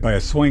was hit by a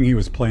swing he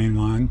was playing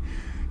on.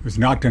 He was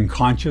knocked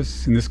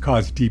unconscious, and this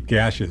caused deep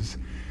gashes.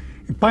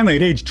 And finally,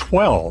 at age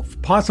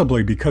 12,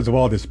 possibly because of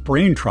all this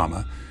brain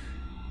trauma,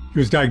 he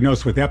was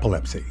diagnosed with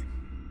epilepsy.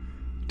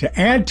 To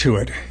add to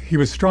it, he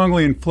was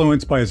strongly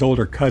influenced by his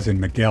older cousin,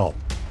 Miguel,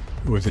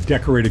 who was a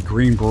decorated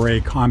Green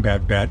Beret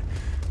combat vet.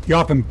 He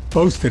often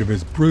boasted of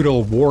his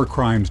brutal war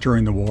crimes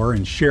during the war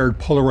and shared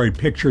Polaroid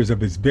pictures of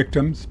his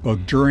victims,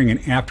 both during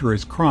and after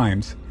his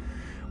crimes,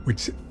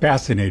 which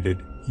fascinated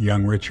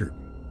young Richard.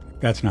 If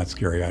that's not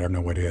scary, I don't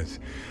know what is.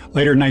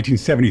 Later in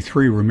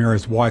 1973,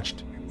 Ramirez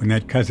watched when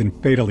that cousin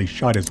fatally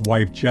shot his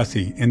wife,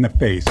 Jessie, in the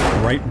face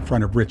right in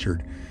front of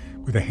Richard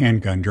with a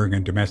handgun during a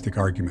domestic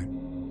argument.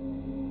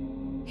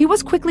 He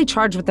was quickly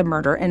charged with the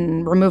murder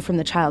and removed from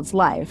the child's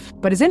life,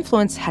 but his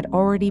influence had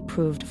already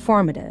proved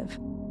formative.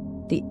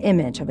 The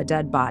image of a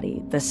dead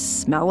body, the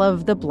smell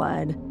of the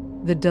blood,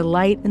 the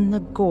delight in the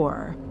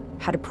gore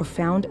had a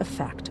profound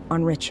effect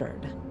on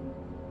Richard.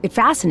 It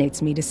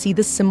fascinates me to see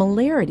the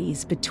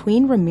similarities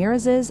between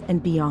Ramirez's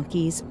and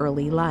Bianchi's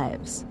early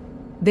lives.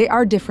 They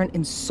are different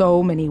in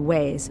so many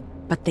ways,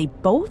 but they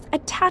both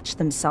attach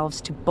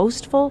themselves to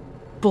boastful,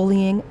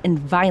 bullying, and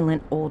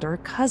violent older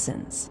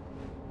cousins.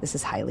 This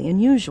is highly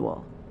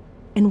unusual.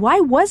 And why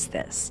was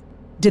this?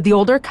 Did the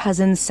older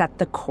cousins set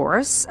the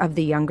course of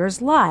the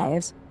younger's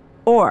lives,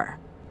 or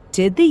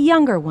did the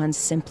younger ones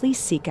simply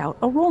seek out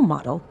a role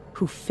model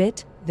who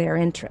fit their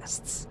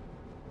interests?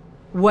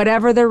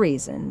 Whatever the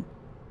reason,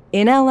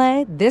 in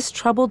LA, this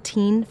troubled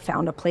teen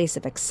found a place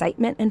of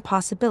excitement and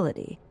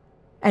possibility.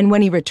 And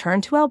when he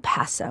returned to El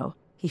Paso,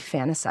 he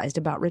fantasized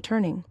about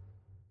returning.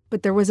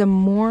 But there was a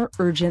more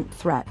urgent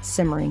threat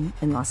simmering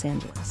in Los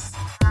Angeles.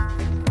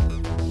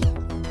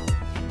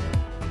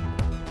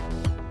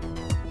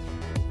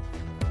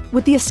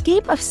 With the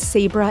escape of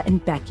Sabra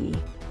and Becky,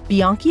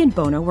 Bianchi and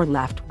Bono were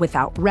left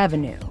without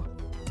revenue.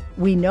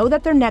 We know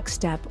that their next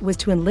step was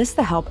to enlist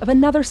the help of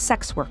another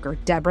sex worker,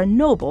 Deborah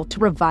Noble, to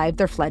revive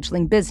their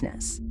fledgling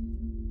business.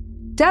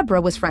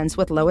 Deborah was friends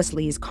with Lois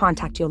Lee's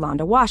contact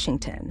Yolanda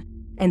Washington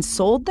and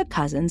sold the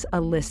cousins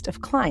a list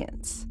of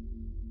clients.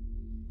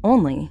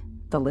 Only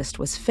the list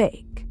was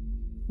fake.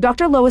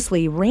 Dr. Lois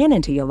Lee ran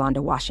into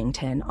Yolanda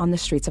Washington on the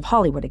streets of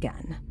Hollywood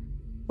again,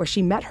 where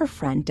she met her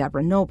friend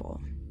Deborah Noble.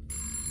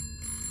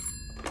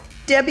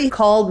 Debbie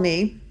called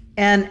me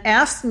and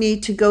asked me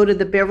to go to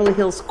the Beverly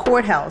Hills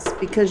courthouse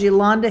because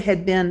Yolanda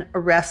had been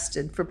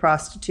arrested for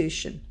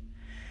prostitution.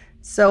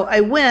 So I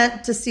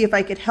went to see if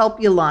I could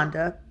help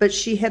Yolanda, but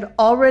she had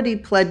already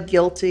pled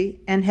guilty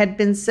and had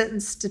been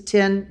sentenced to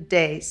 10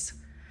 days.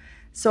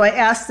 So I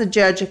asked the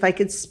judge if I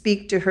could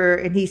speak to her,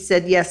 and he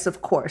said, yes,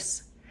 of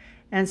course.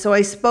 And so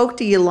I spoke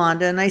to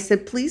Yolanda, and I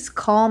said, please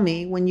call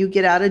me when you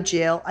get out of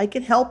jail. I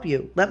can help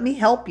you. Let me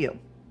help you.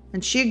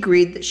 And she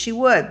agreed that she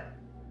would.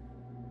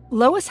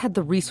 Lois had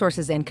the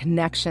resources and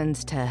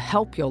connections to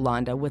help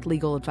Yolanda with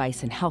legal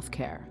advice and health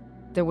care.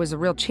 There was a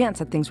real chance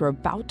that things were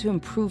about to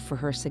improve for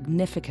her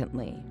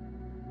significantly.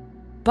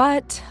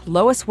 But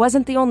Lois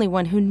wasn't the only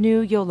one who knew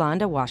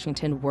Yolanda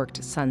Washington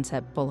worked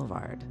Sunset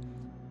Boulevard.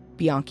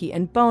 Bianchi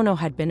and Bono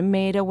had been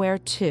made aware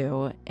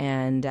too,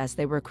 and as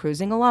they were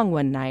cruising along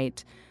one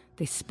night,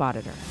 they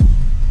spotted her.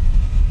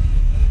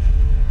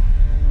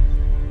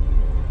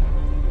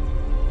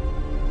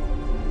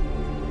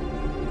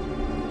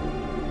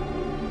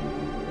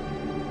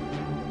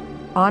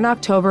 On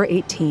October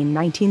 18,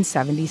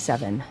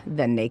 1977,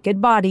 the naked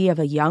body of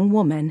a young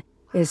woman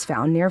is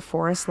found near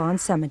Forest Lawn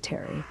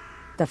Cemetery,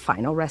 the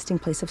final resting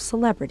place of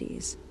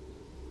celebrities.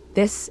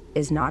 This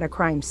is not a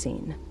crime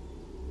scene.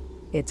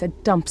 It's a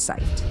dump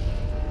site.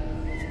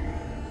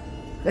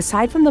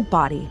 Aside from the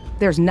body,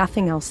 there's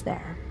nothing else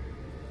there.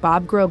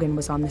 Bob Grogan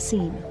was on the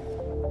scene.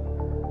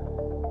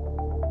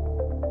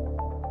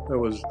 There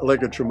was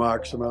ligature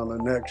marks around her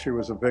neck. She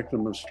was a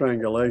victim of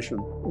strangulation.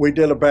 We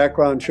did a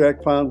background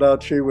check, found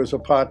out she was a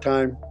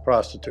part-time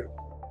prostitute.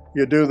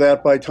 You do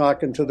that by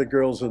talking to the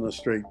girls in the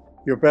street.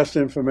 Your best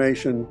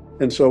information,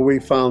 and so we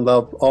found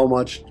out how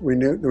much we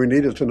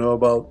needed to know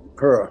about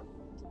her.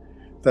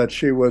 That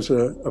she was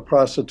a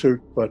prostitute,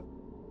 but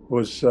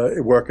was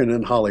working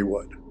in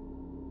Hollywood.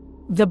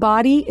 The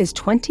body is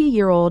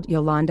 20-year-old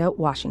Yolanda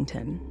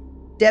Washington.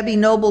 Debbie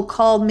Noble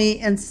called me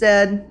and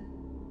said,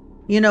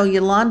 you know,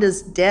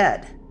 Yolanda's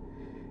dead.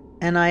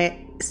 And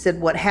I said,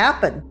 what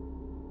happened?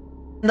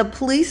 The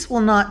police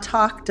will not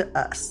talk to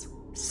us.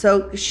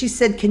 So she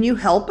said, can you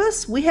help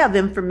us? We have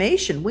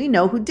information. We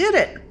know who did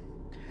it.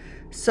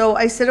 So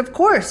I said, of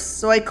course.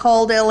 So I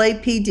called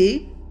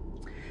LAPD,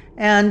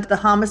 and the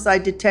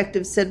homicide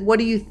detective said, what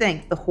do you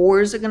think? The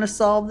whores are going to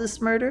solve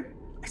this murder?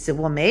 I said,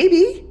 well,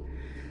 maybe.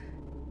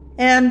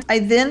 And I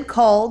then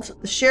called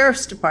the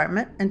sheriff's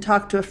department and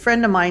talked to a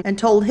friend of mine and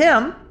told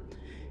him,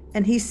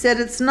 and he said,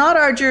 it's not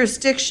our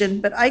jurisdiction,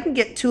 but I can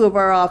get 2 of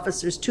our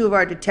officers, 2 of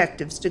our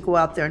detectives to go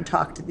out there and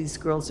talk to these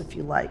girls if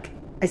you like.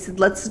 I said,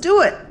 let's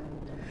do it.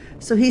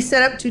 So he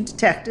set up 2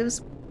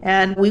 detectives,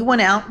 and we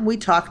went out and we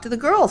talked to the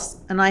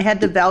girls, and I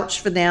had to vouch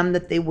for them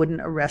that they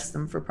wouldn't arrest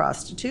them for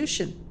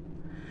prostitution.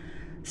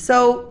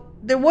 So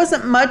there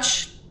wasn't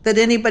much that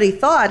anybody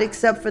thought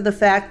except for the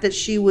fact that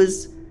she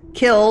was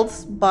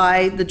killed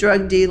by the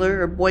drug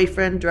dealer or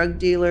boyfriend drug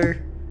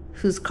dealer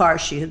whose car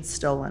she had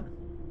stolen.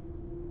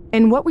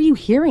 And what were you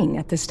hearing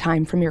at this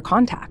time from your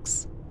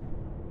contacts?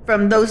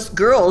 From those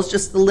girls,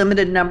 just the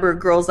limited number of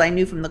girls I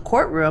knew from the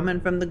courtroom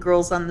and from the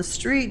girls on the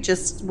street,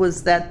 just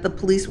was that the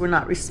police were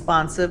not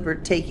responsive or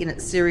taking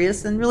it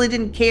serious and really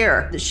didn't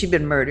care that she'd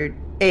been murdered.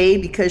 A,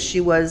 because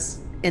she was,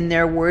 in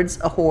their words,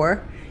 a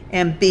whore,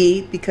 and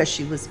B, because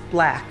she was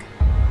black.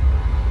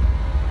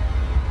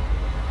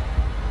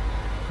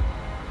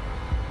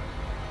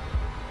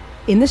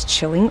 In this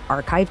chilling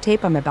archive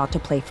tape I'm about to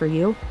play for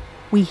you,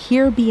 we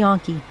hear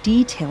Bianchi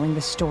detailing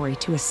the story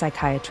to a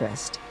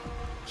psychiatrist.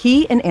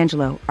 He and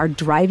Angelo are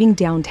driving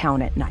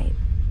downtown at night.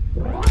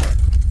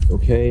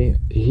 Okay,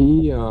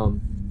 he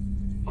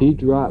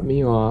dropped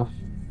me off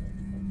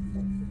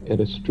at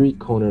a street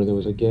corner. There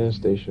was a gas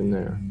station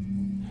there,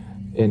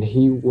 and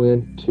he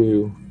went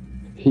to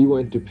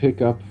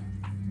pick up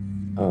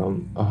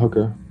a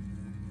hooker,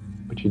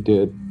 which he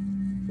did,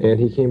 and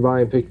he came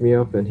by and picked me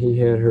up, and he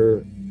had her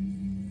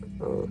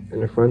in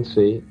the front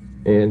seat.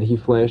 And he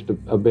flashed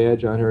a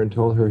badge on her and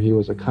told her he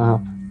was a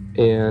cop,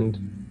 and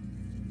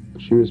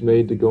she was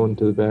made to go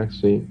into the back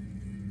seat.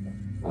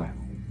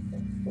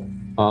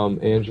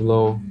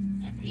 Angelo,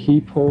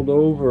 he pulled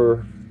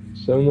over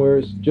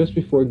somewhere just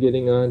before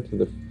getting onto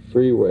the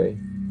freeway,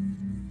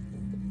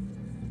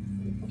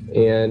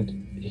 and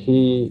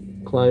he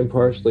climbed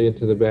partially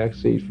into the back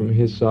seat from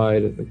his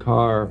side of the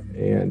car,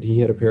 and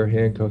he had a pair of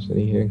handcuffs, and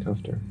he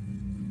handcuffed her.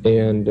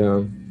 And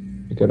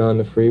he got on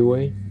the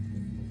freeway,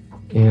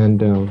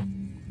 and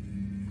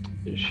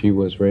she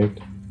was raped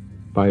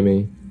by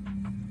me,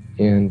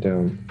 and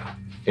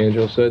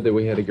Angelo said that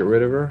we had to get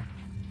rid of her.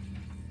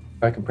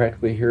 I could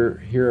practically hear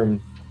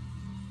him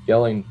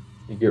yelling,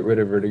 to get rid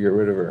of her,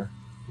 to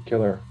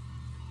kill her.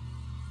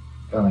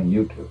 Telling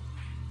you to.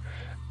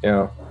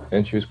 Yeah,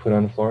 and she was put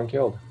on the floor and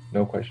killed.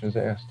 No questions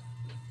asked.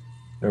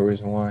 No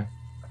reason why.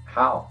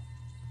 How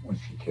was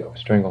she killed?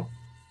 Strangled.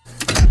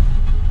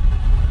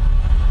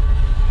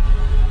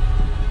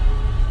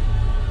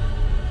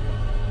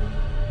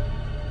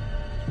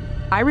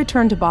 I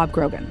return to Bob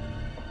Grogan.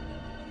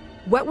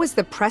 What was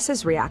the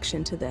press's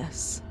reaction to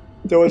this?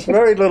 There was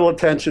very little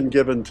attention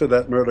given to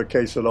that murder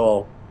case at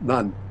all.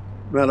 None.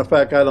 Matter of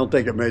fact, I don't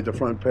think it made the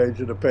front page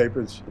of the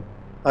papers.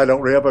 I don't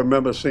ever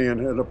remember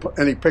seeing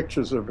any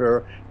pictures of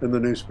her in the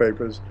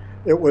newspapers.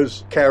 It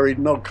was carried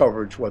no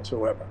coverage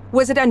whatsoever.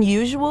 Was it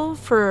unusual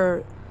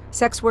for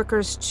sex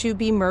workers to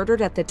be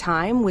murdered at the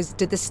time?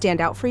 Did this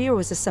stand out for you, or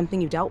was this something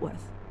you dealt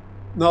with?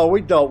 No,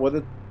 we dealt with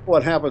it.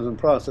 What happens in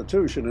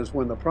prostitution is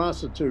when the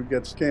prostitute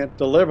can't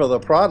deliver the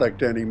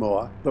product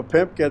anymore, the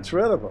pimp gets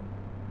rid of them.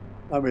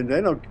 I mean,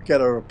 they don't get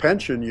a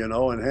pension,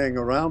 and hang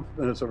around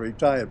as a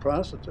retired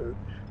prostitute.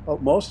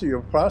 Most of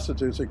your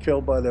prostitutes are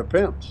killed by their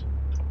pimps.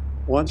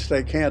 Once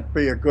they can't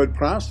be a good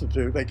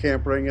prostitute, they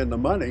can't bring in the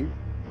money,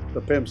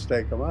 the pimps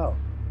take them out.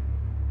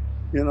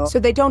 So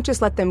they don't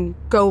just let them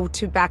go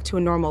back to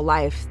a normal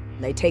life.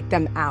 They take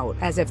them out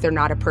as if they're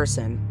not a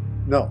person.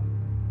 No.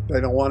 They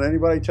don't want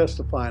anybody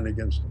testifying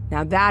against them.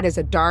 Now that is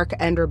a dark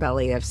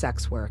underbelly of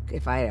sex work,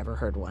 if I ever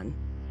heard one.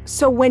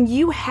 So when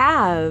you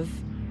have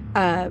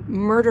a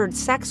murdered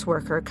sex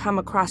worker come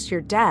across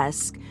your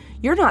desk,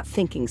 you're not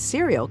thinking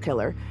serial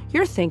killer.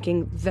 You're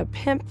thinking the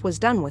pimp was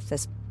done with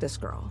this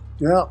girl.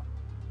 Yeah.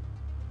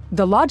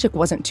 The logic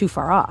wasn't too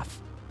far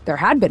off. There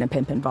had been a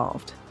pimp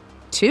involved.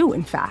 2,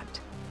 in fact.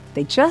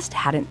 They just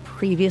hadn't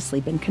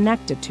previously been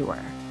connected to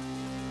her.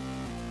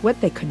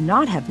 What they could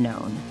not have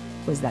known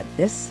was that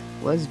this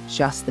was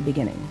just the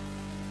beginning.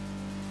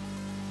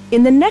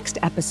 In the next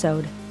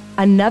episode,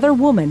 another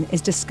woman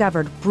is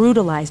discovered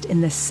brutalized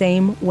in the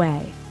same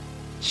way.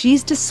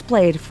 She's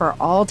displayed for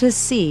all to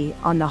see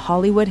on the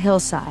Hollywood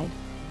hillside,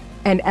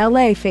 and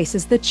LA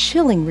faces the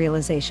chilling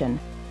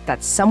realization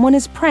that someone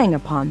is preying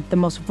upon the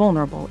most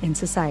vulnerable in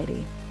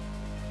society.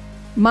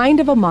 Mind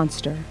of a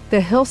Monster,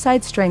 The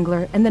Hillside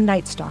Strangler and the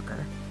Night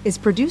Stalker is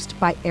produced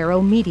by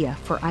Arrow Media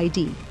for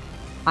ID.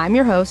 I'm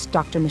your host,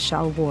 Dr.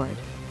 Michelle Ward.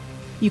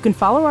 You can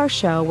follow our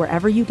show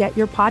wherever you get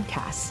your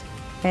podcasts,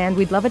 and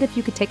we'd love it if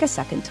you could take a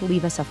second to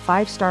leave us a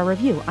 5-star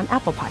review on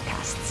Apple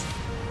Podcasts.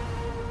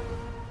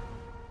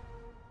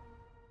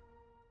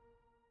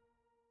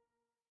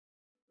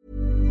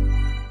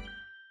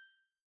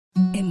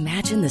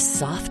 imagine the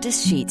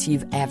softest sheets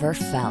you've ever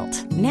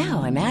felt.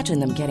 Now imagine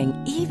them getting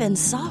even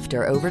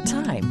softer over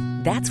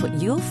time. That's what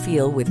you'll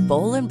feel with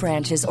Boll &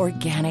 Branch's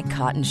organic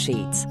cotton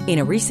sheets. In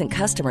a recent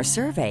customer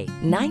survey,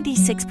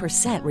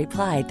 96%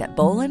 replied that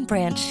Boll &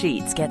 Branch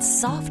sheets get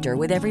softer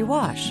with every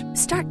wash.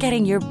 Start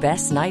getting your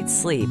best night's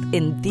sleep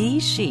in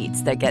these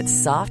sheets that get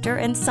softer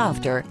and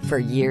softer for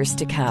years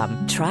to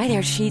come. Try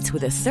their sheets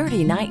with a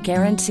 30-night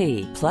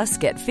guarantee. Plus,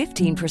 get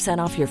 15%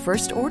 off your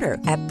first order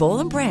at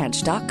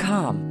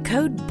bollandbranch.com.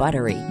 Code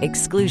BUTTERY.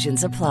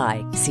 Exclusions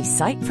apply. See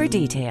site for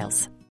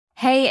details.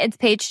 Hey, it's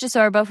Paige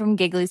DeSorbo from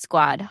Giggly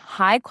Squad.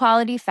 High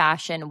quality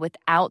fashion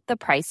without the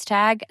price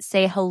tag.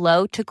 Say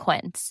hello to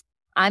Quince.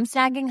 I'm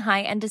snagging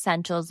high-end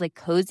essentials like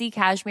cozy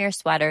cashmere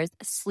sweaters,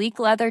 sleek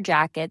leather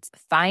jackets,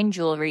 fine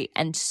jewelry,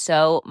 and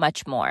so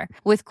much more.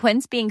 With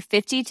Quince being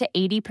 50 to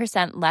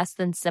 80% less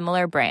than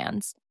similar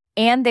brands.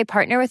 And they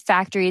partner with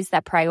factories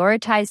that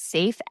prioritize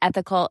safe,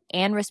 ethical,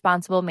 and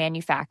responsible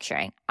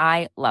manufacturing.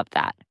 I love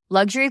that.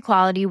 Luxury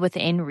quality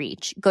within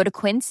reach. Go to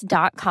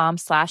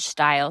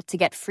quince.com/style to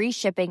get free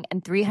shipping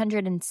and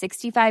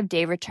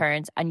 365-day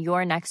returns on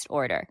your next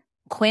order.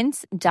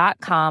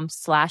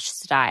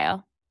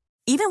 Quince.com/style.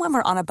 Even when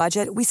we're on a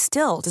budget, we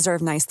still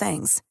deserve nice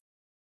things.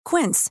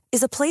 Quince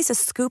is a place to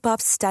scoop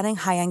up stunning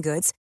high-end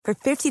goods for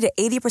 50 to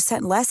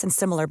 80% less than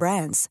similar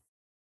brands.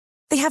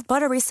 They have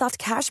buttery soft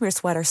cashmere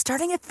sweaters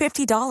starting at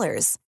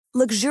 $50,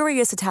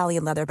 luxurious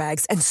Italian leather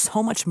bags, and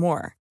so much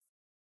more.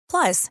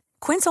 Plus,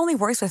 Quince only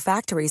works with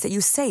factories that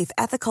use safe,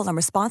 ethical, and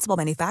responsible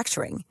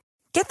manufacturing.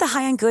 Get the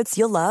high-end goods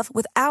you'll love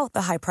without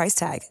the high price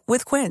tag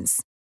with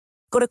Quince.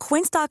 Go to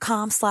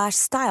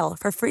quince.com/style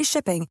for free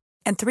shipping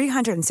and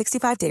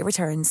 365-day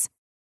returns.